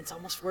is, and it's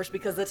almost forced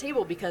because of the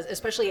table, because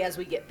especially as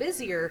we get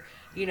busier,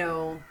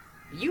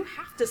 you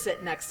have to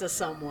sit next to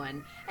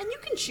someone, and you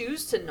can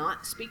choose to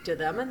not speak to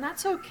them, and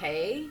that's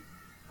okay.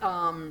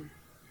 And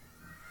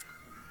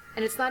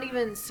it's not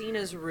even seen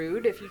as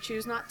rude if you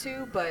choose not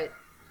to, but,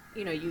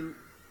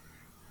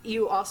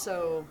 you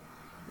also,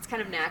 it's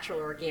kind of natural,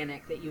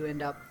 organic that you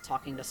end up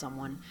talking to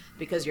someone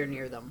because you're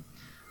near them.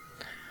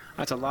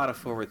 That's a lot of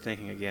forward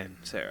thinking again,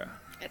 Sarah.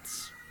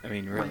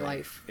 Really, my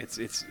life.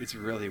 It's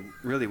really,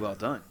 really well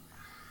done.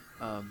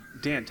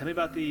 Dan, tell me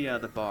about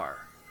the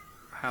bar.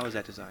 How is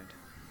that designed?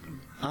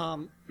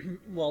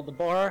 Well, the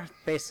bar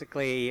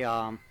basically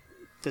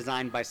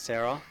designed by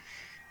Sarah.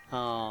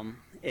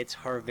 It's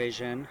her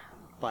vision,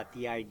 but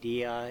the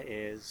idea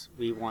is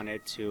we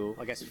wanted to,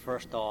 I guess,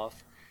 first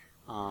off,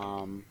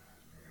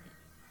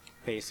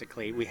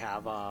 basically we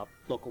have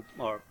local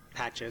or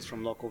patches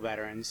from local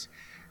veterans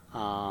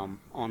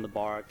on the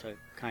bar to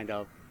kind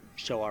of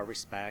show our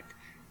respect.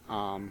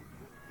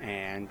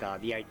 And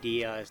the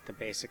idea is to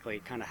basically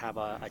kind of have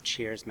a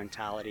cheers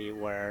mentality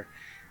where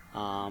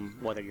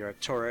whether you're a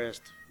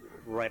tourist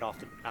right off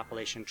the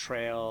Appalachian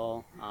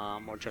Trail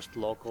or just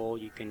local,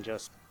 you can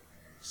just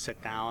sit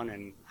down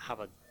and have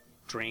a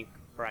drink,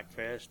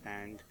 breakfast,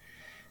 and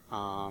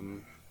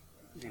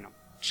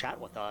chat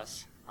with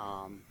us.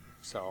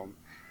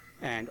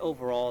 And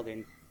overall,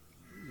 the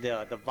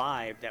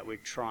vibe that we're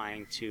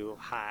trying to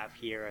have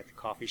here at the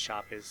coffee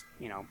shop is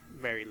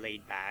very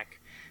laid back.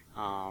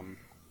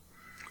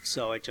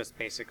 So it just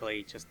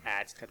basically just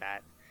adds to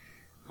that.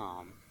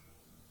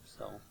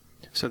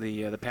 So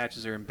the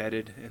patches are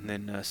embedded and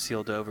then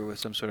sealed over with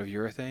some sort of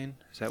urethane.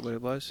 Is that what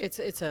it was? It's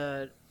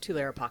a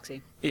 2-layer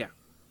epoxy. Yeah,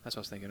 that's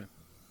what I was thinking of.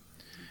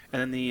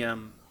 And then the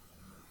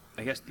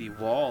I guess the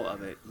wall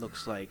of it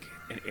looks like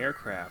an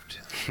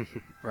aircraft,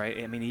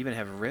 right? I mean, you even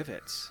have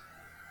rivets.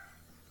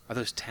 Are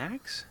those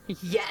tacks?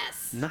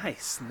 Yes.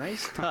 Nice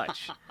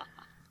touch.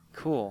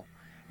 Cool,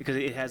 because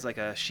it has like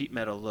a sheet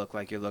metal look,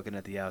 like you're looking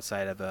at the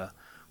outside of a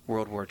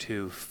World War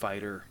II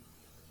fighter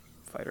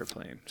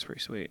plane. It's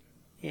pretty sweet.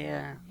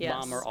 Yeah. Yes.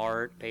 Bomber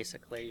art,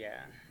 basically.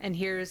 Yeah. And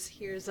here's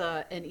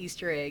an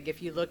Easter egg.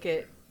 If you look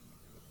at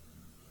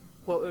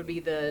what would be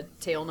the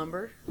tail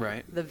number,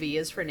 Right. the V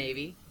is for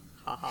Navy.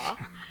 Haha.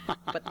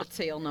 But the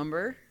tail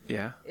number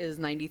Yeah. is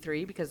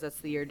 93 because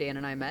that's the year Dan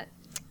and I met.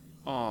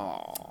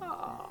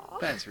 Oh,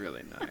 that's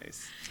really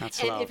nice. That's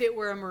And love. if it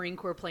were a Marine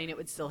Corps plane, it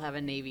would still have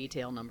a Navy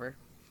tail number.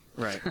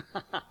 Right.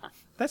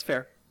 That's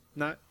fair.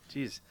 Not,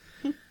 jeez.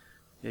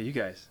 Yeah, you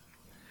guys.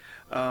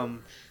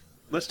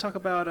 Let's talk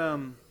about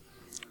some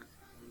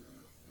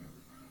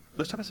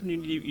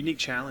unique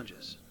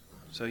challenges.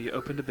 So you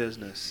opened a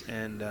business,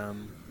 and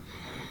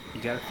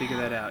you got to figure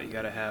that out. You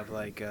got to have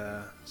like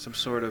some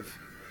sort of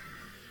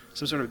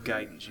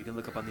guidance. You can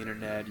look up on the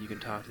internet. You can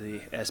talk to the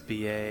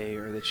SBA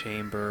or the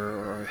chamber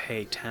or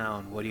hey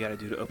town. What do you got to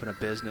do to open a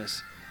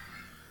business?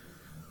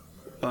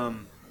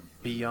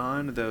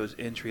 Beyond those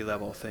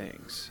entry-level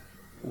things,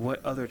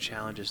 what other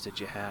challenges did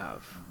you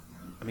have?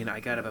 I mean,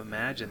 I gotta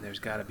imagine there's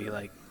got to be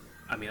like,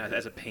 I mean,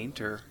 as a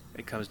painter,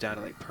 it comes down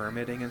to like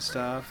permitting and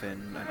stuff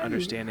and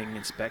understanding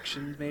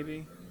inspections,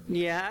 maybe.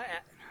 Yeah,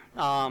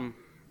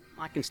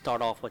 I can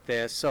start off with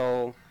this.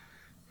 So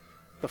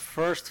the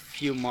first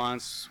few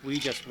months, we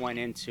just went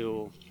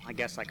into, I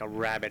guess, like a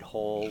rabbit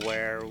hole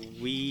where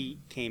we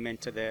came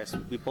into this.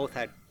 We both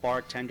had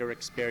bartender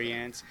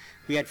experience.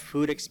 We had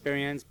food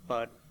experience,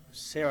 but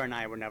Sarah and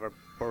I were never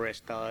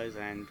baristas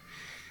and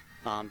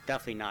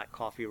definitely not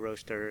coffee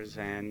roasters.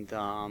 And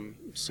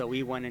so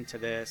we went into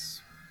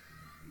this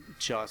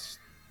just,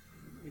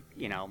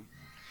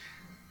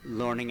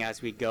 learning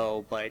as we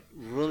go, but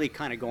really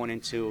kind of going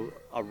into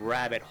a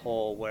rabbit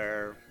hole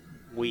where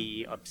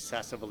we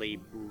obsessively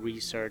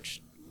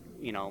researched,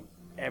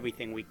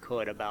 everything we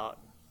could about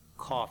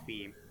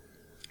coffee,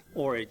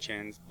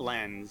 origins,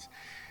 blends,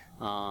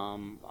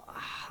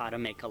 how to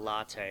make a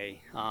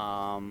latte.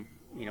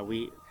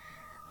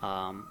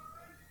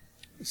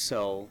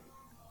 So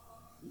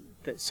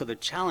the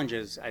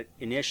challenges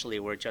initially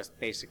were just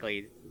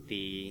basically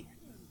the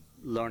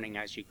learning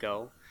as you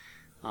go.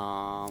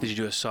 Did you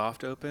do a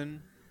soft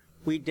open?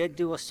 We did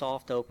do a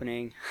soft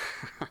opening.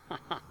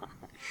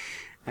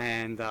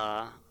 And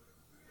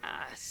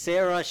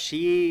Sarah,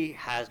 she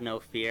has no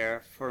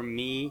fear. For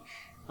me,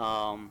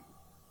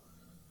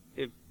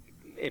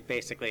 it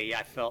basically,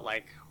 I felt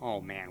like,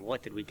 oh man,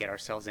 what did we get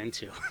ourselves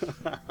into?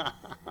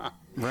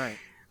 Right.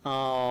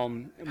 How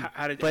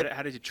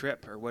did you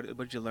trip, or what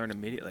did you learn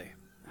immediately?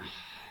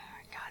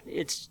 God,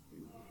 it's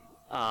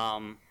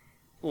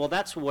well,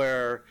 that's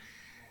where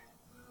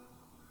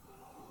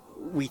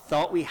we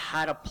thought we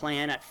had a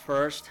plan at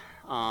first.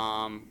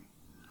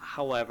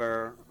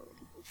 However,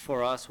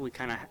 for us, we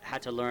kind of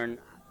had to learn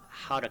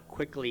how to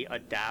quickly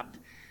adapt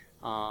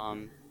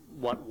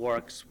what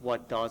works,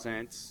 what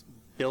doesn't,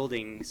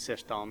 building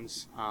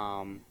systems,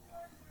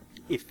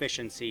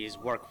 efficiencies,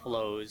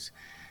 workflows.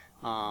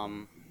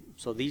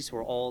 So these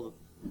were all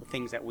the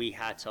things that we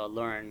had to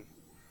learn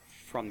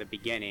from the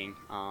beginning,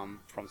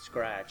 from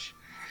scratch.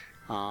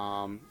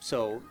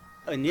 So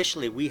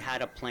initially, we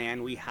had a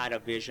plan, we had a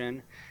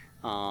vision.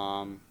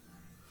 I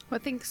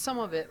think some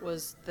of it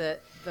was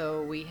that,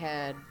 though, we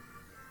had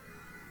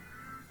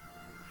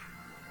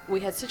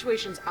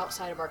situations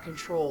outside of our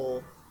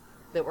control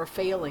that were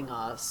failing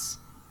us.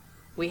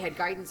 We had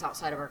guidance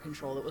outside of our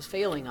control that was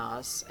failing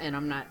us, and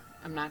I'm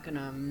not going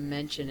to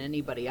mention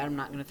anybody. I'm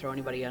not going to throw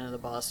anybody under the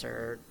bus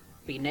or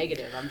be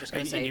negative. I'm just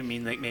going to say. And you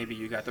mean like maybe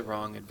you got the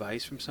wrong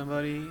advice from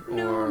somebody,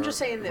 No, or I'm just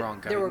saying wrong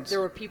that guidance?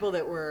 there were people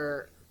that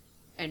were,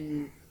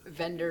 and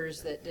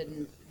vendors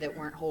that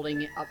weren't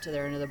holding up to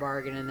their end of the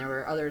bargain, and there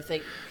were other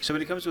things. So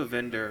when it comes to a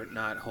vendor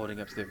not holding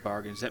up to their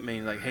bargains, does that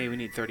mean like, hey, we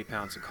need 30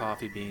 pounds of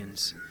coffee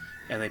beans,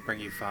 and they bring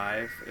you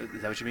 5?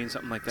 Is that what you mean?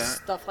 Something like that?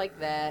 Stuff like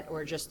that,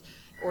 or just,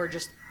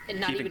 and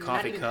not Even even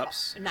coffee not even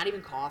cups? not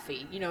even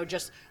coffee.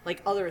 Just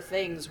like other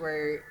things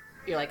where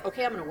you're like,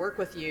 okay, I'm going to work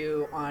with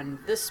you on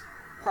this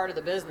part of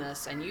the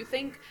business, and you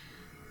think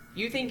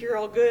you're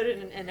all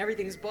good and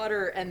everything's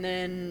butter, and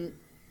then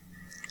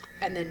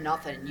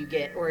nothing. You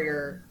get, or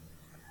you're,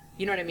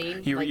 you know what I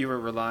mean? You were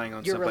relying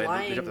on somebody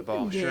to pick up the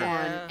ball. Sure.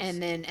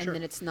 And then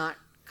it's not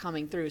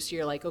coming through. So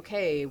you're like,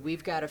 okay,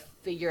 we've got to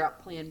figure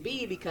out plan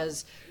B,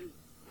 because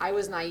I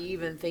was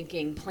naive in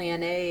thinking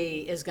plan A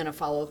is going to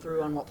follow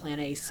through on what plan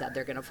A said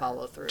they're going to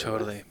follow through.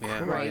 Totally.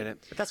 Yeah, Right. I get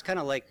it. But that's kind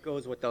of like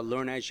goes with the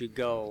learn as you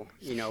go.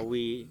 You know,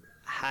 we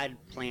had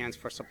plans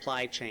for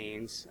supply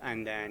chains,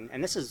 and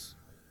this is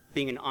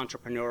being an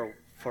entrepreneur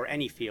for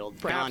any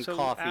field, beyond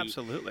coffee.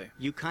 Absolutely.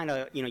 You kind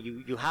of,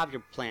 you have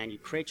your plan, you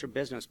create your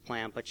business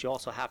plan, but you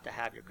also have to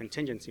have your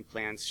contingency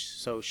plans,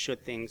 so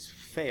should things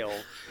fail.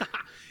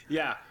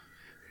 Yeah,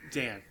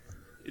 Dan,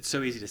 it's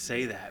so easy to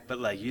say that, but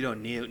like you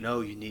don't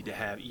know you need to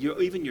have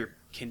even your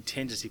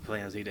contingency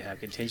plans need to have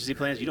contingency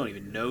plans. You don't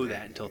even know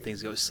that until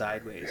things go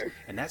sideways,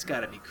 and that's got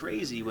to be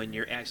crazy when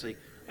you're actually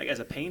like, as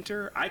a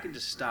painter, I can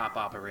just stop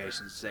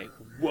operations and say,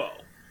 "Whoa,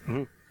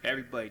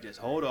 everybody, just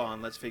hold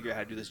on. Let's figure out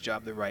how to do this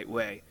job the right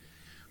way."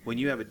 When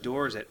you have a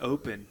doors that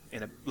open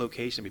in a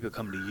location, people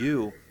come to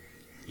you,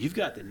 you've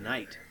got the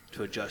night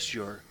to adjust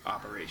your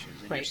operations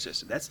and your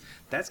system.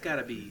 That's got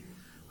to be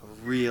a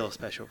real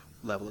special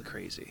level of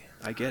crazy.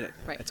 I get it.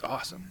 Right. It's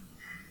awesome.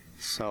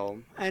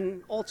 So,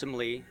 and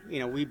ultimately,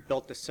 we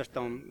built the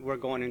system. We're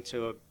going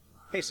into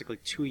basically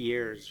 2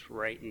 years,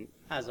 right? And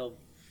as of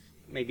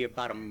maybe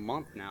about a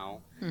month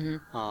now.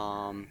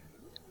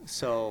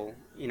 So,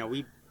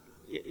 we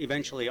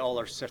eventually all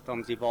our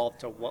systems evolved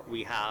to what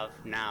we have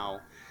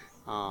now.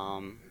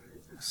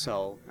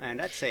 So,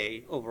 and I'd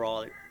say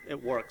overall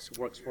it works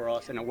for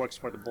us, and it works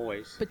for the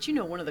boys. But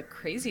one of the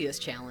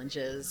craziest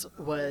challenges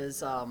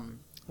was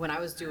when I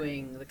was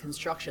doing the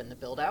construction, the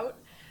build out,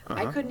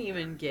 I couldn't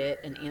even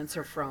get an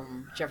answer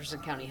from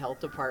Jefferson County Health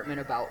Department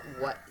about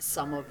what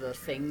some of the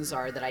things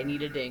are that I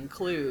needed to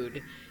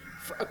include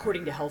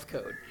according to health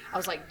code. I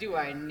was like, do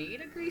I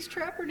need a grease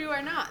trap or do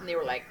I not? And they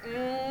were like,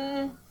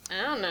 I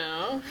don't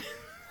know.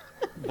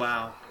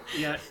 Wow.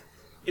 Yeah,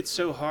 it's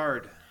so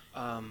hard.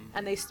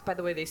 And they, by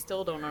the way, they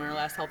still don't on our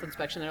last health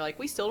inspection. They're like,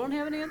 we still don't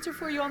have an answer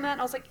for you on that.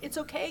 And I was like, it's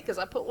okay, because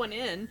I put one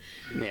in.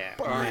 Yeah,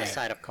 on the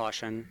side of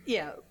caution.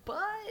 Yeah,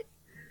 but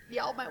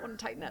y'all might want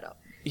to tighten that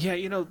up. Yeah,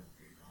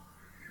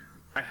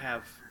 I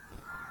have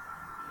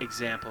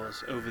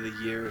examples over the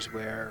years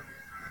where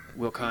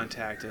we'll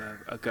contact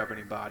a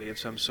governing body of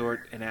some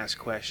sort and ask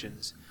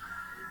questions.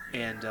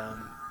 And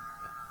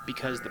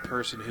because the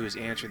person who is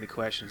answering the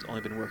question has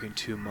only been working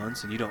 2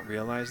 months and you don't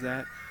realize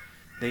that,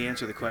 they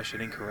answer the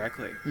question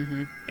incorrectly.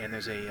 And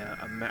there's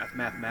a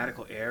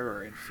mathematical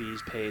error in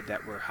fees paid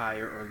that were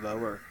higher or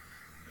lower.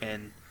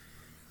 And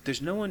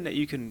there's no one that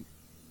you can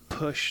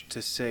push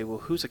to say, well,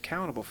 who's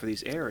accountable for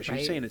these errors? You're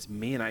saying it's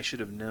me and I should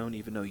have known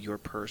even though your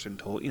person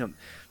told, like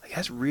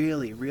that's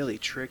really, really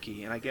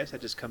tricky. And I guess that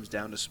just comes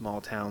down to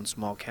small town,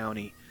 small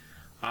county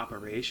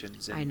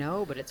operations. And I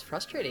know, but it's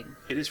frustrating.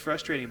 It is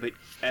frustrating, but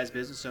as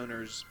business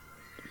owners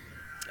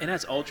and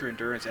as ultra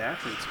endurance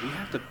athletes, we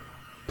have to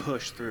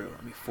push through.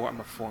 I mean, I'm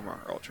a former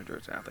ultra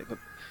endurance athlete, but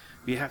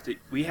we have the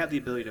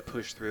ability to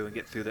push through and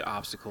get through the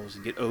obstacles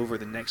and get over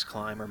the next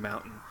climb or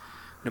mountain,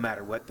 no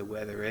matter what the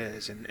weather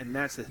is. And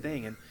that's the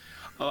thing. And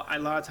a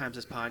lot of times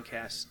this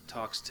podcast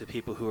talks to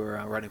people who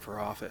are running for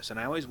office, and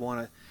I always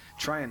want to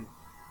try and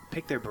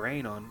pick their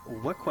brain on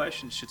what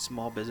questions should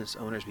small business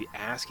owners be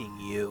asking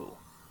you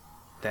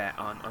that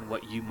on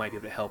what you might be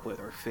able to help with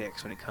or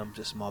fix when it comes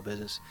to small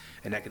business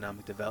and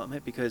economic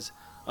development, because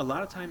a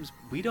lot of times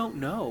we don't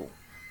know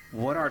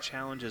what our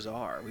challenges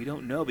are. We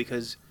don't know,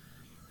 because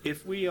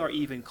if we are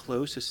even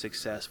close to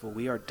successful,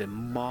 we are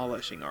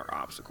demolishing our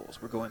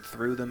obstacles. We're going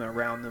through them and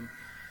around them.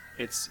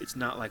 It's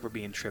not like we're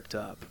being tripped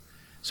up.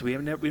 So we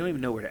don't even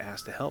know where to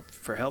ask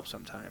for help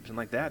sometimes. And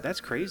like that's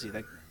crazy.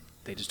 Like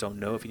they just don't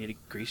know if you need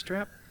a grease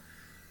trap.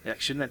 Like,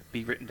 shouldn't that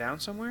be written down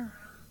somewhere?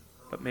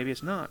 But maybe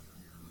it's not.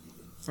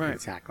 Right.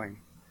 Exactly.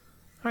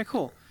 All right,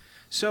 cool.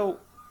 So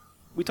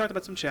we talked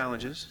about some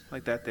challenges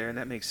like that there, and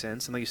that makes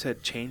sense. And like you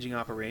said, changing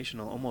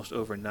operational almost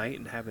overnight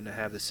and having to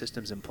have the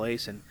systems in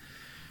place. And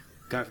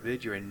God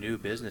forbid you're a new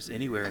business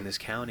anywhere in this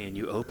county and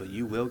you open,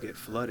 you will get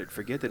flooded.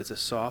 Forget that it's a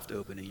soft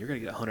opening. You're going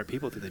to get 100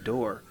 people through the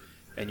door,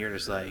 and you're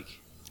just like,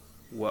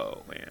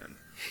 whoa, man.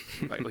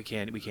 Like, we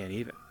can't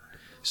even.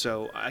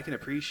 So I can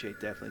appreciate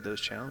definitely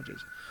those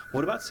challenges.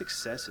 What about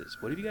successes?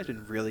 What have you guys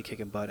been really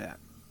kicking butt at?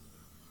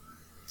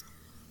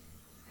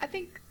 I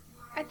think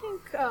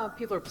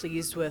people are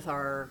pleased with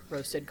our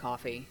roasted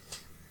coffee,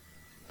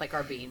 like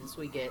our beans.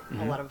 We get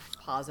a lot of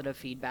positive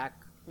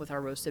feedback with our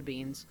roasted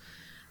beans.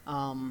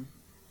 And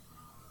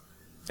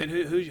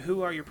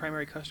who are your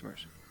primary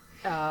customers?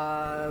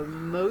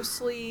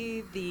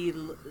 Mostly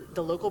the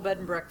local bed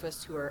and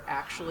breakfast who are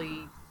actually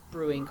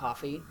brewing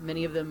coffee.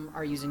 Many of them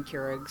are using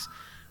Keurigs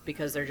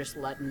because they're just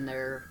letting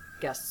their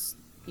guests,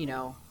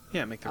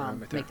 make their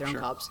own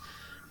cups.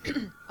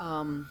 Many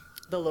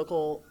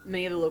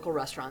of the local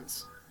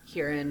restaurants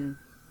here in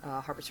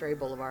Harpers Ferry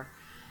Boulevard,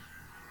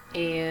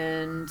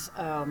 and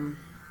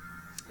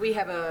We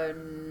have a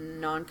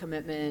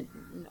non-commitment,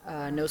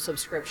 no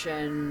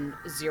subscription,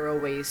 zero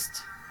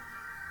waste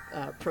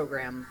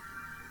program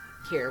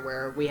here,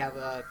 where we have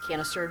a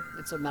canister.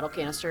 It's a metal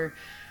canister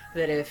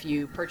that if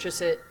you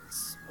purchase it,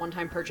 it's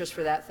one-time purchase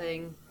for that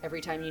thing.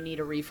 Every time you need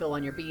a refill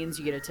on your beans,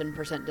 you get a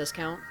 10%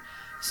 discount.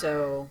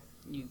 So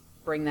you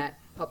bring that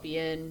puppy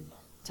in,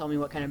 tell me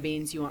what kind of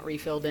beans you want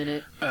refilled in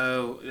it.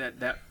 Oh,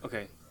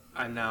 okay.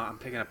 I'm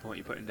picking up on what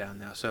you're putting down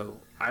now.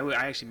 So I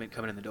actually meant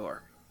coming in the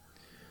door.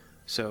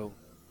 So,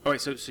 all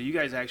right. So you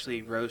guys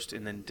actually roast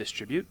and then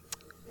distribute?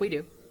 We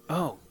do.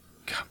 Oh,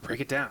 God,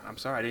 break it down. I'm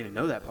sorry, I didn't even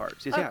know that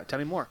part. Yeah, tell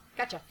me more.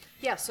 Gotcha.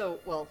 Yeah. So,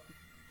 well,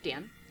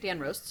 Dan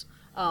roasts,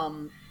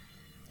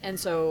 and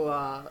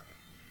so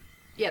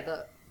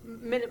the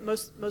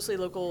mostly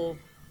local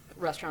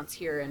restaurants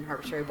here in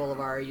Harpers Ferry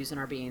Boulevard are using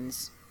our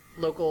beans.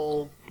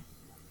 Local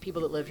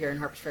people that live here in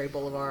Harpers Ferry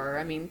Boulevard.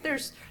 I mean,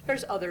 there's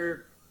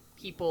other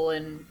people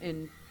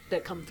in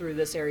that come through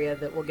this area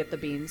that will get the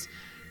beans,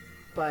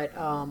 but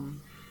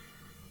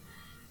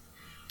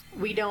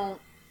we don't.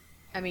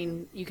 I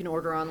mean, you can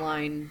order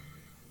online.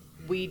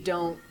 We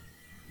don't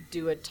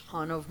do a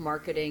ton of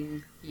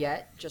marketing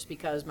yet, just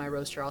because my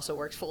roaster also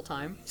works full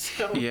time.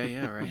 So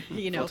yeah, right.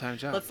 Full-time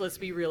job. Let's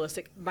be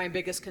realistic. My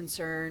biggest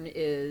concern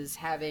is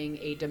having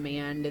a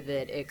demand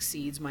that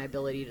exceeds my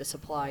ability to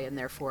supply, and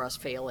therefore us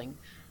failing.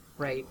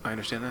 Right. I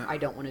understand that. I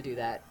don't want to do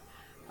that.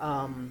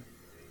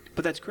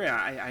 But that's great.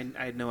 I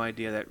had no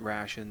idea that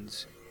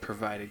Rations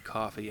provided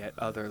coffee at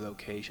other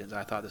locations.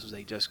 I thought this was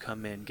a just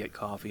come in, get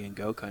coffee, and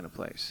go kind of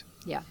place.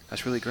 Yeah.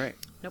 That's really great.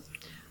 Nope.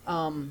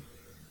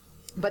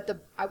 But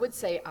I would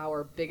say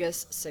our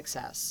biggest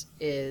success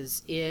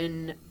is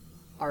in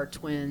our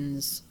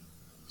twins'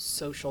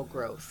 social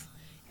growth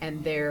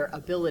and their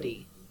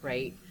ability,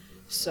 right?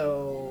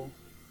 So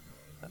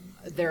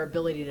their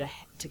ability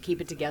to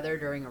keep it together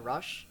during a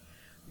rush,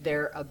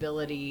 their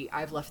ability,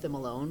 I've left them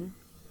alone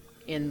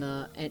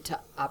to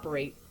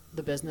operate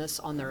the business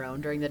on their own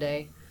during the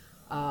day.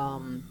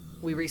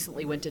 We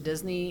recently went to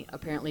Disney.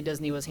 Apparently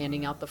Disney was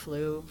handing out the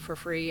flu for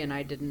free, and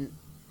I didn't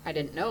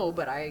know,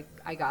 but I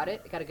got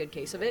it. I got a good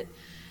case of it.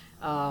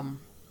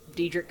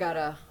 Diedrich got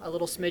a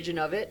little smidgen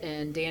of it,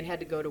 and Dan had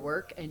to go to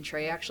work, and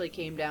Trey actually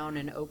came down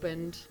and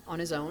opened on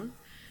his own.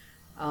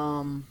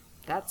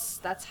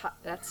 That's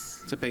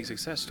It's a big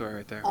success story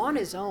right there. on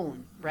his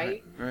own,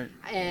 right? Right.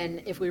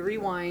 And if we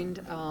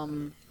rewind,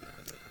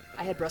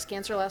 I had breast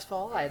cancer last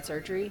fall. I had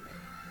surgery.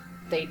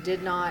 They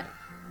did not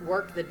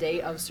work the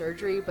day of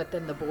surgery, but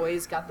then the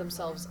boys got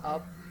themselves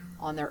up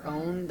on their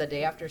own the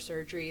day after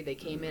surgery. They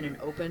came in and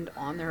opened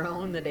on their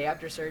own the day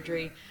after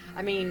surgery.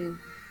 I mean,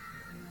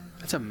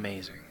 That's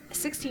amazing.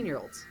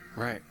 16-year-olds,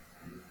 Right.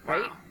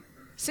 right? Wow.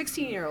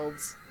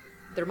 16-year-olds,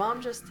 their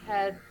mom just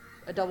had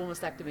a double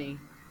mastectomy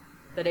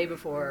the day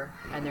before,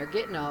 and they're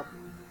getting up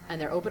and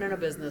they're opening a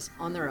business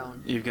on their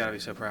own. You've got to be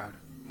so proud.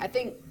 I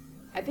think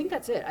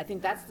that's it. I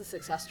think that's the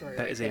success story.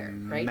 That right is there, a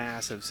right?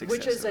 massive success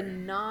Which is story.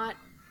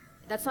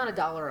 that's not a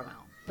dollar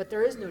amount, but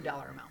there is no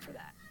dollar amount for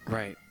that.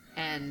 Right.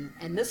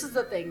 And this is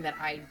the thing that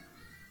I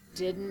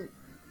didn't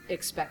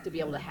expect to be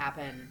able to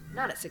happen.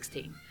 Not at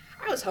 16.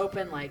 I was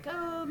hoping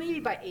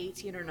maybe by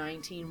 18 or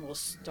 19 we'll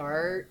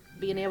start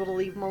being able to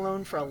leave them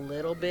alone for a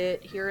little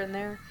bit here and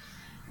there.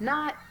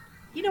 Not,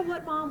 you know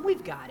what, Mom,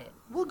 we've got it.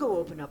 We'll go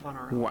open up on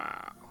our own.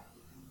 Wow.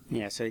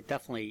 Yeah, so they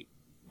definitely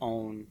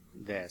own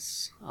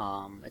this.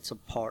 It's a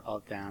part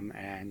of them,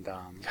 and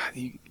God,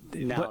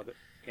 now, what-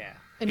 yeah.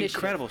 Initiative.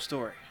 Incredible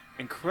story.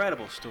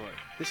 Incredible story.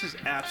 This is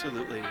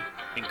absolutely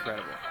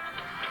incredible.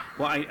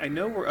 Well, I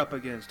know we're up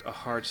against a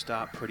hard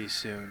stop pretty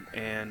soon,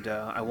 and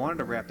I wanted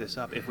to wrap this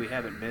up if we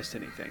haven't missed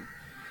anything.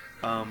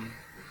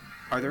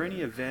 Are there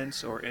any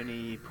events or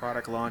any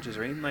product launches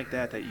or anything like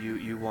that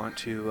you want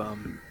to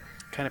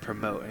kind of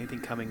promote?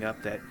 Anything coming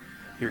up that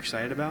you're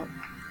excited about?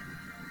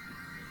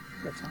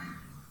 That's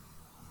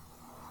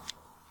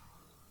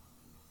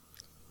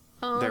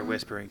all. They're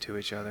whispering to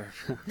each other.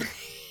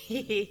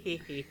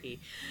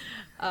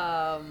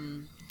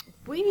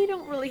 We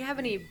don't really have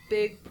any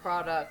big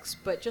products,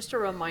 but just a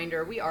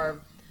reminder, we are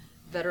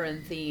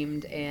veteran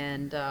themed,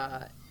 and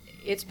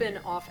it's been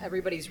off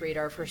everybody's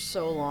radar for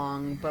so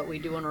long, but we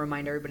do want to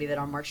remind everybody that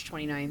on March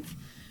 29th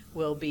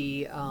will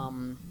be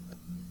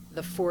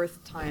the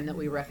fourth time that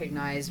we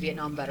recognize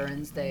Vietnam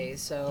Veterans Day.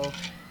 So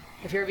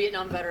if you're a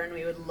Vietnam veteran,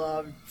 we would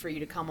love for you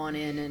to come on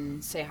in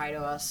and say hi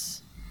to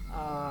us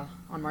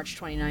on March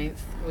 29th.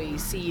 We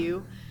see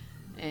you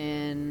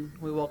and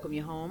we welcome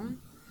you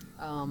home.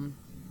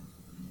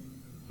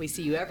 We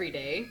see you every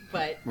day,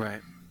 but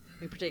Right.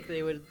 we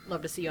particularly would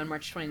love to see you on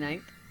March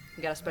 29th.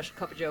 We got a special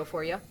cup of joe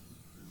for you.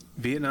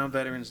 Vietnam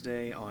Veterans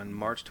Day on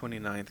March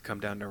 29th. Come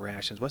down to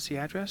Rations. What's the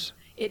address?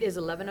 It is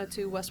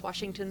 1102 West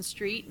Washington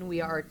Street, and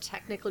we are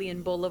technically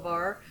in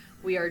Boulevard.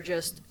 We are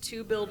just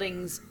 2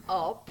 buildings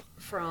up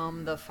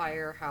from the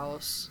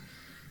firehouse,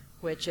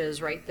 which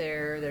is right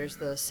there. There's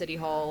the City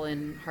Hall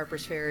in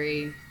Harpers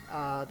Ferry.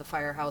 The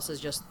firehouse is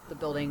just the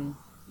building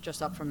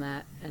just up from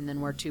that, and then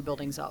we're 2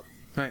 buildings up.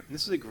 Right.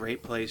 This is a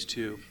great place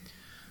to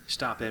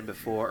stop in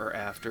before or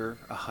after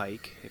a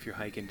hike if you're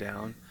hiking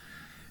down.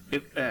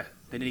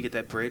 They need to get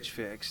that bridge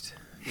fixed.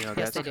 You know,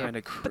 Yes, that's they do. kind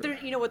of. But there,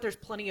 you know what? There's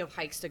plenty of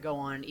hikes to go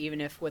on, even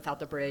if without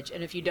the bridge.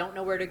 And if you don't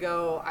know where to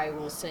go, I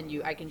will send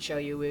you. I can show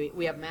you.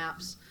 We have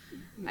maps.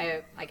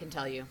 I can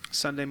tell you.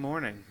 Sunday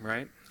morning,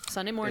 right?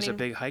 Sunday morning. There's a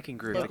big hiking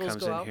group that locals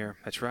comes go in out. here.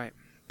 That's right.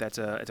 It's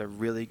a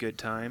really good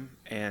time,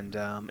 and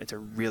it's a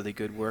really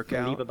good We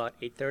workout. leave about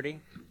 8:30.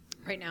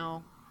 Right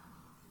now,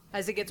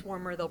 as it gets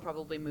warmer, they'll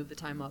probably move the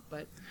time up.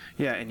 But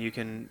Yeah, and you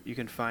can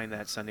find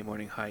that Sunday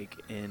morning hike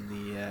in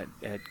the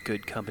at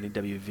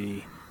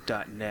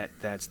goodcompany.wv.net.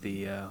 That's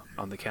the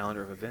on the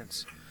calendar of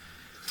events.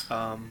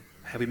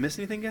 Have we missed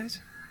anything, guys?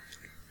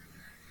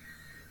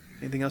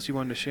 Anything else you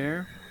wanted to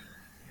share?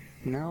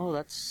 No,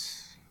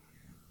 that's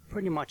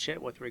pretty much it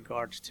with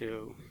regards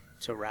to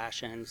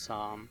rations.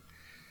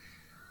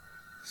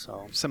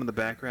 So Some of the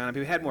background.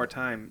 If we had more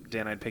time,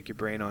 Dan, I'd pick your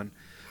brain on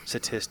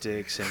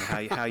statistics and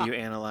how you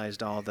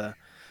analyzed all the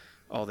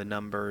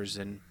numbers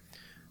and,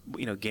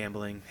 you know,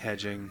 gambling,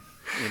 hedging,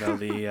 you know,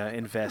 the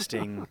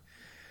investing,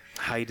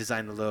 how you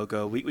designed the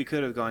logo. We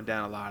could have gone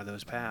down a lot of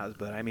those paths,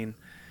 but I mean,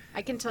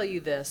 I can tell you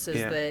this is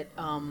Yeah. that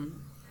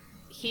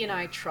he and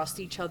I trust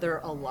each other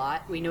a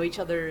lot. We know each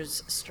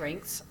other's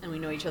strengths and we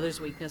know each other's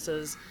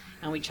weaknesses,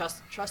 and we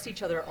trust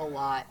each other a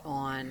lot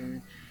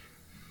on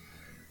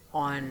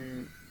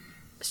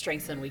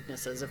strengths and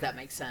weaknesses, if that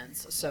makes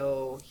sense.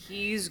 So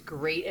he's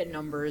great at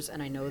numbers,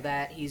 and I know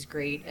that he's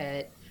great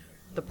at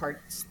the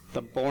parts,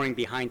 the boring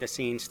behind the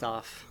scenes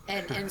stuff.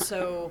 and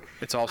so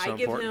It's also I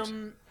give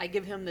important. I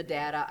give him the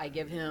data. I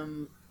give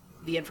him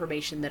the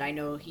information that I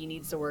know he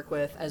needs to work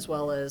with, as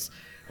well as,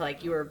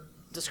 like you were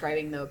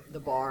describing the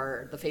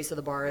bar, the face of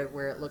the bar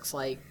where it looks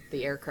like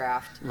the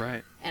aircraft.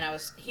 right.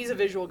 And he's a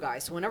visual guy,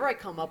 so whenever I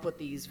come up with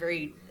this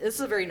is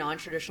a very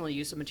non-traditional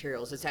use of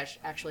materials. It's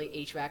actually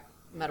HVAC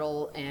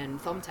metal and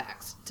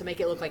thumbtacks to make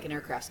it look like an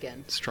aircraft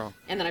skin. Strong.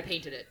 And then I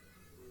painted it.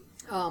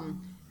 And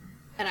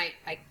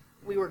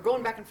we were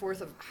going back and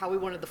forth of how we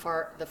wanted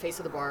the face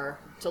of the bar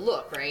to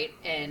look, right?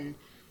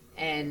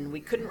 And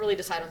we couldn't really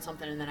decide on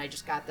something, and then I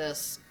just got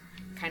this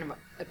kind of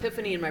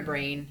epiphany in my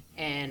brain,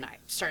 and I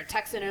started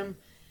texting him,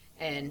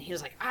 and he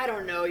was like, I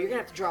don't know, you're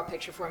gonna have to draw a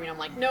picture for me. And I'm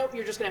like, nope,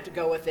 you're just gonna have to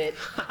go with it.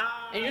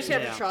 And you're just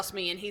gonna have Yeah. to trust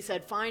me. And he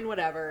said, fine,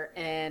 whatever.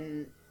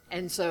 And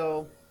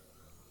so,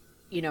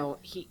 you know,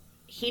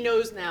 he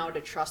knows now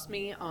to trust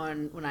me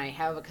on when I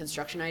have a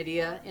construction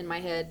idea in my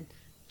head,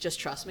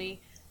 just trust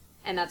me.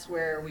 And that's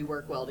where we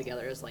work well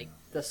together, is like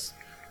this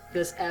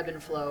ebb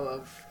and flow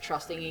of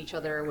trusting each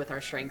other with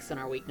our strengths and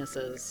our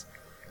weaknesses,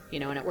 you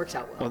know, and it works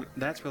out well. Well,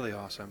 that's really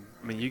awesome.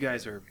 I mean, you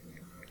guys are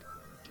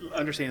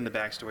understanding the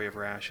backstory of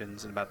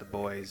Rations and about the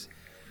boys.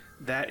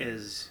 That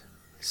is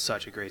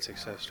such a great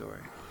success story.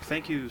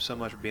 Thank you so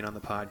much for being on the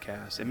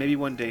podcast. And maybe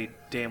one day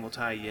Dan will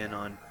tie you in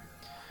on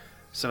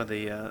some of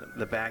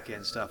the back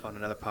end stuff on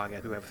another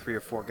podcast. We have 3 or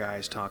 4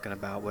 guys talking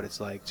about what it's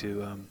like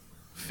to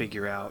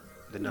figure out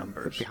the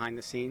numbers. Behind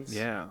the scenes.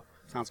 Yeah.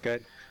 Sounds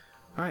good.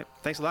 All right.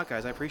 Thanks a lot,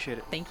 guys. I appreciate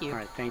it. Thank you. All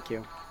right. Thank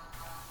you.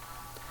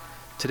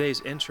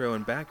 Today's intro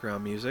and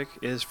background music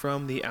is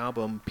from the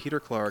album Peter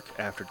Clark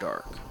After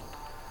Dark.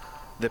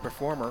 The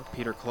performer,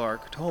 Peter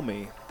Clark, told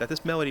me that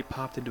this melody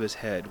popped into his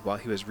head while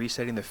he was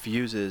resetting the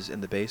fuses in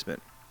the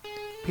basement.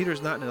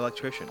 Peter's not an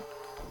electrician,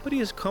 but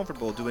he is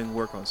comfortable doing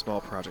work on small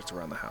projects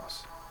around the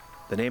house.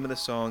 The name of the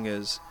song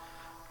is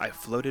I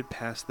Floated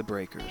Past the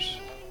Breakers.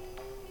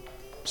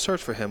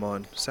 Search for him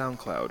on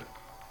SoundCloud.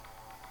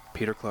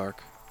 Peter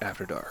Clark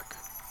After Dark.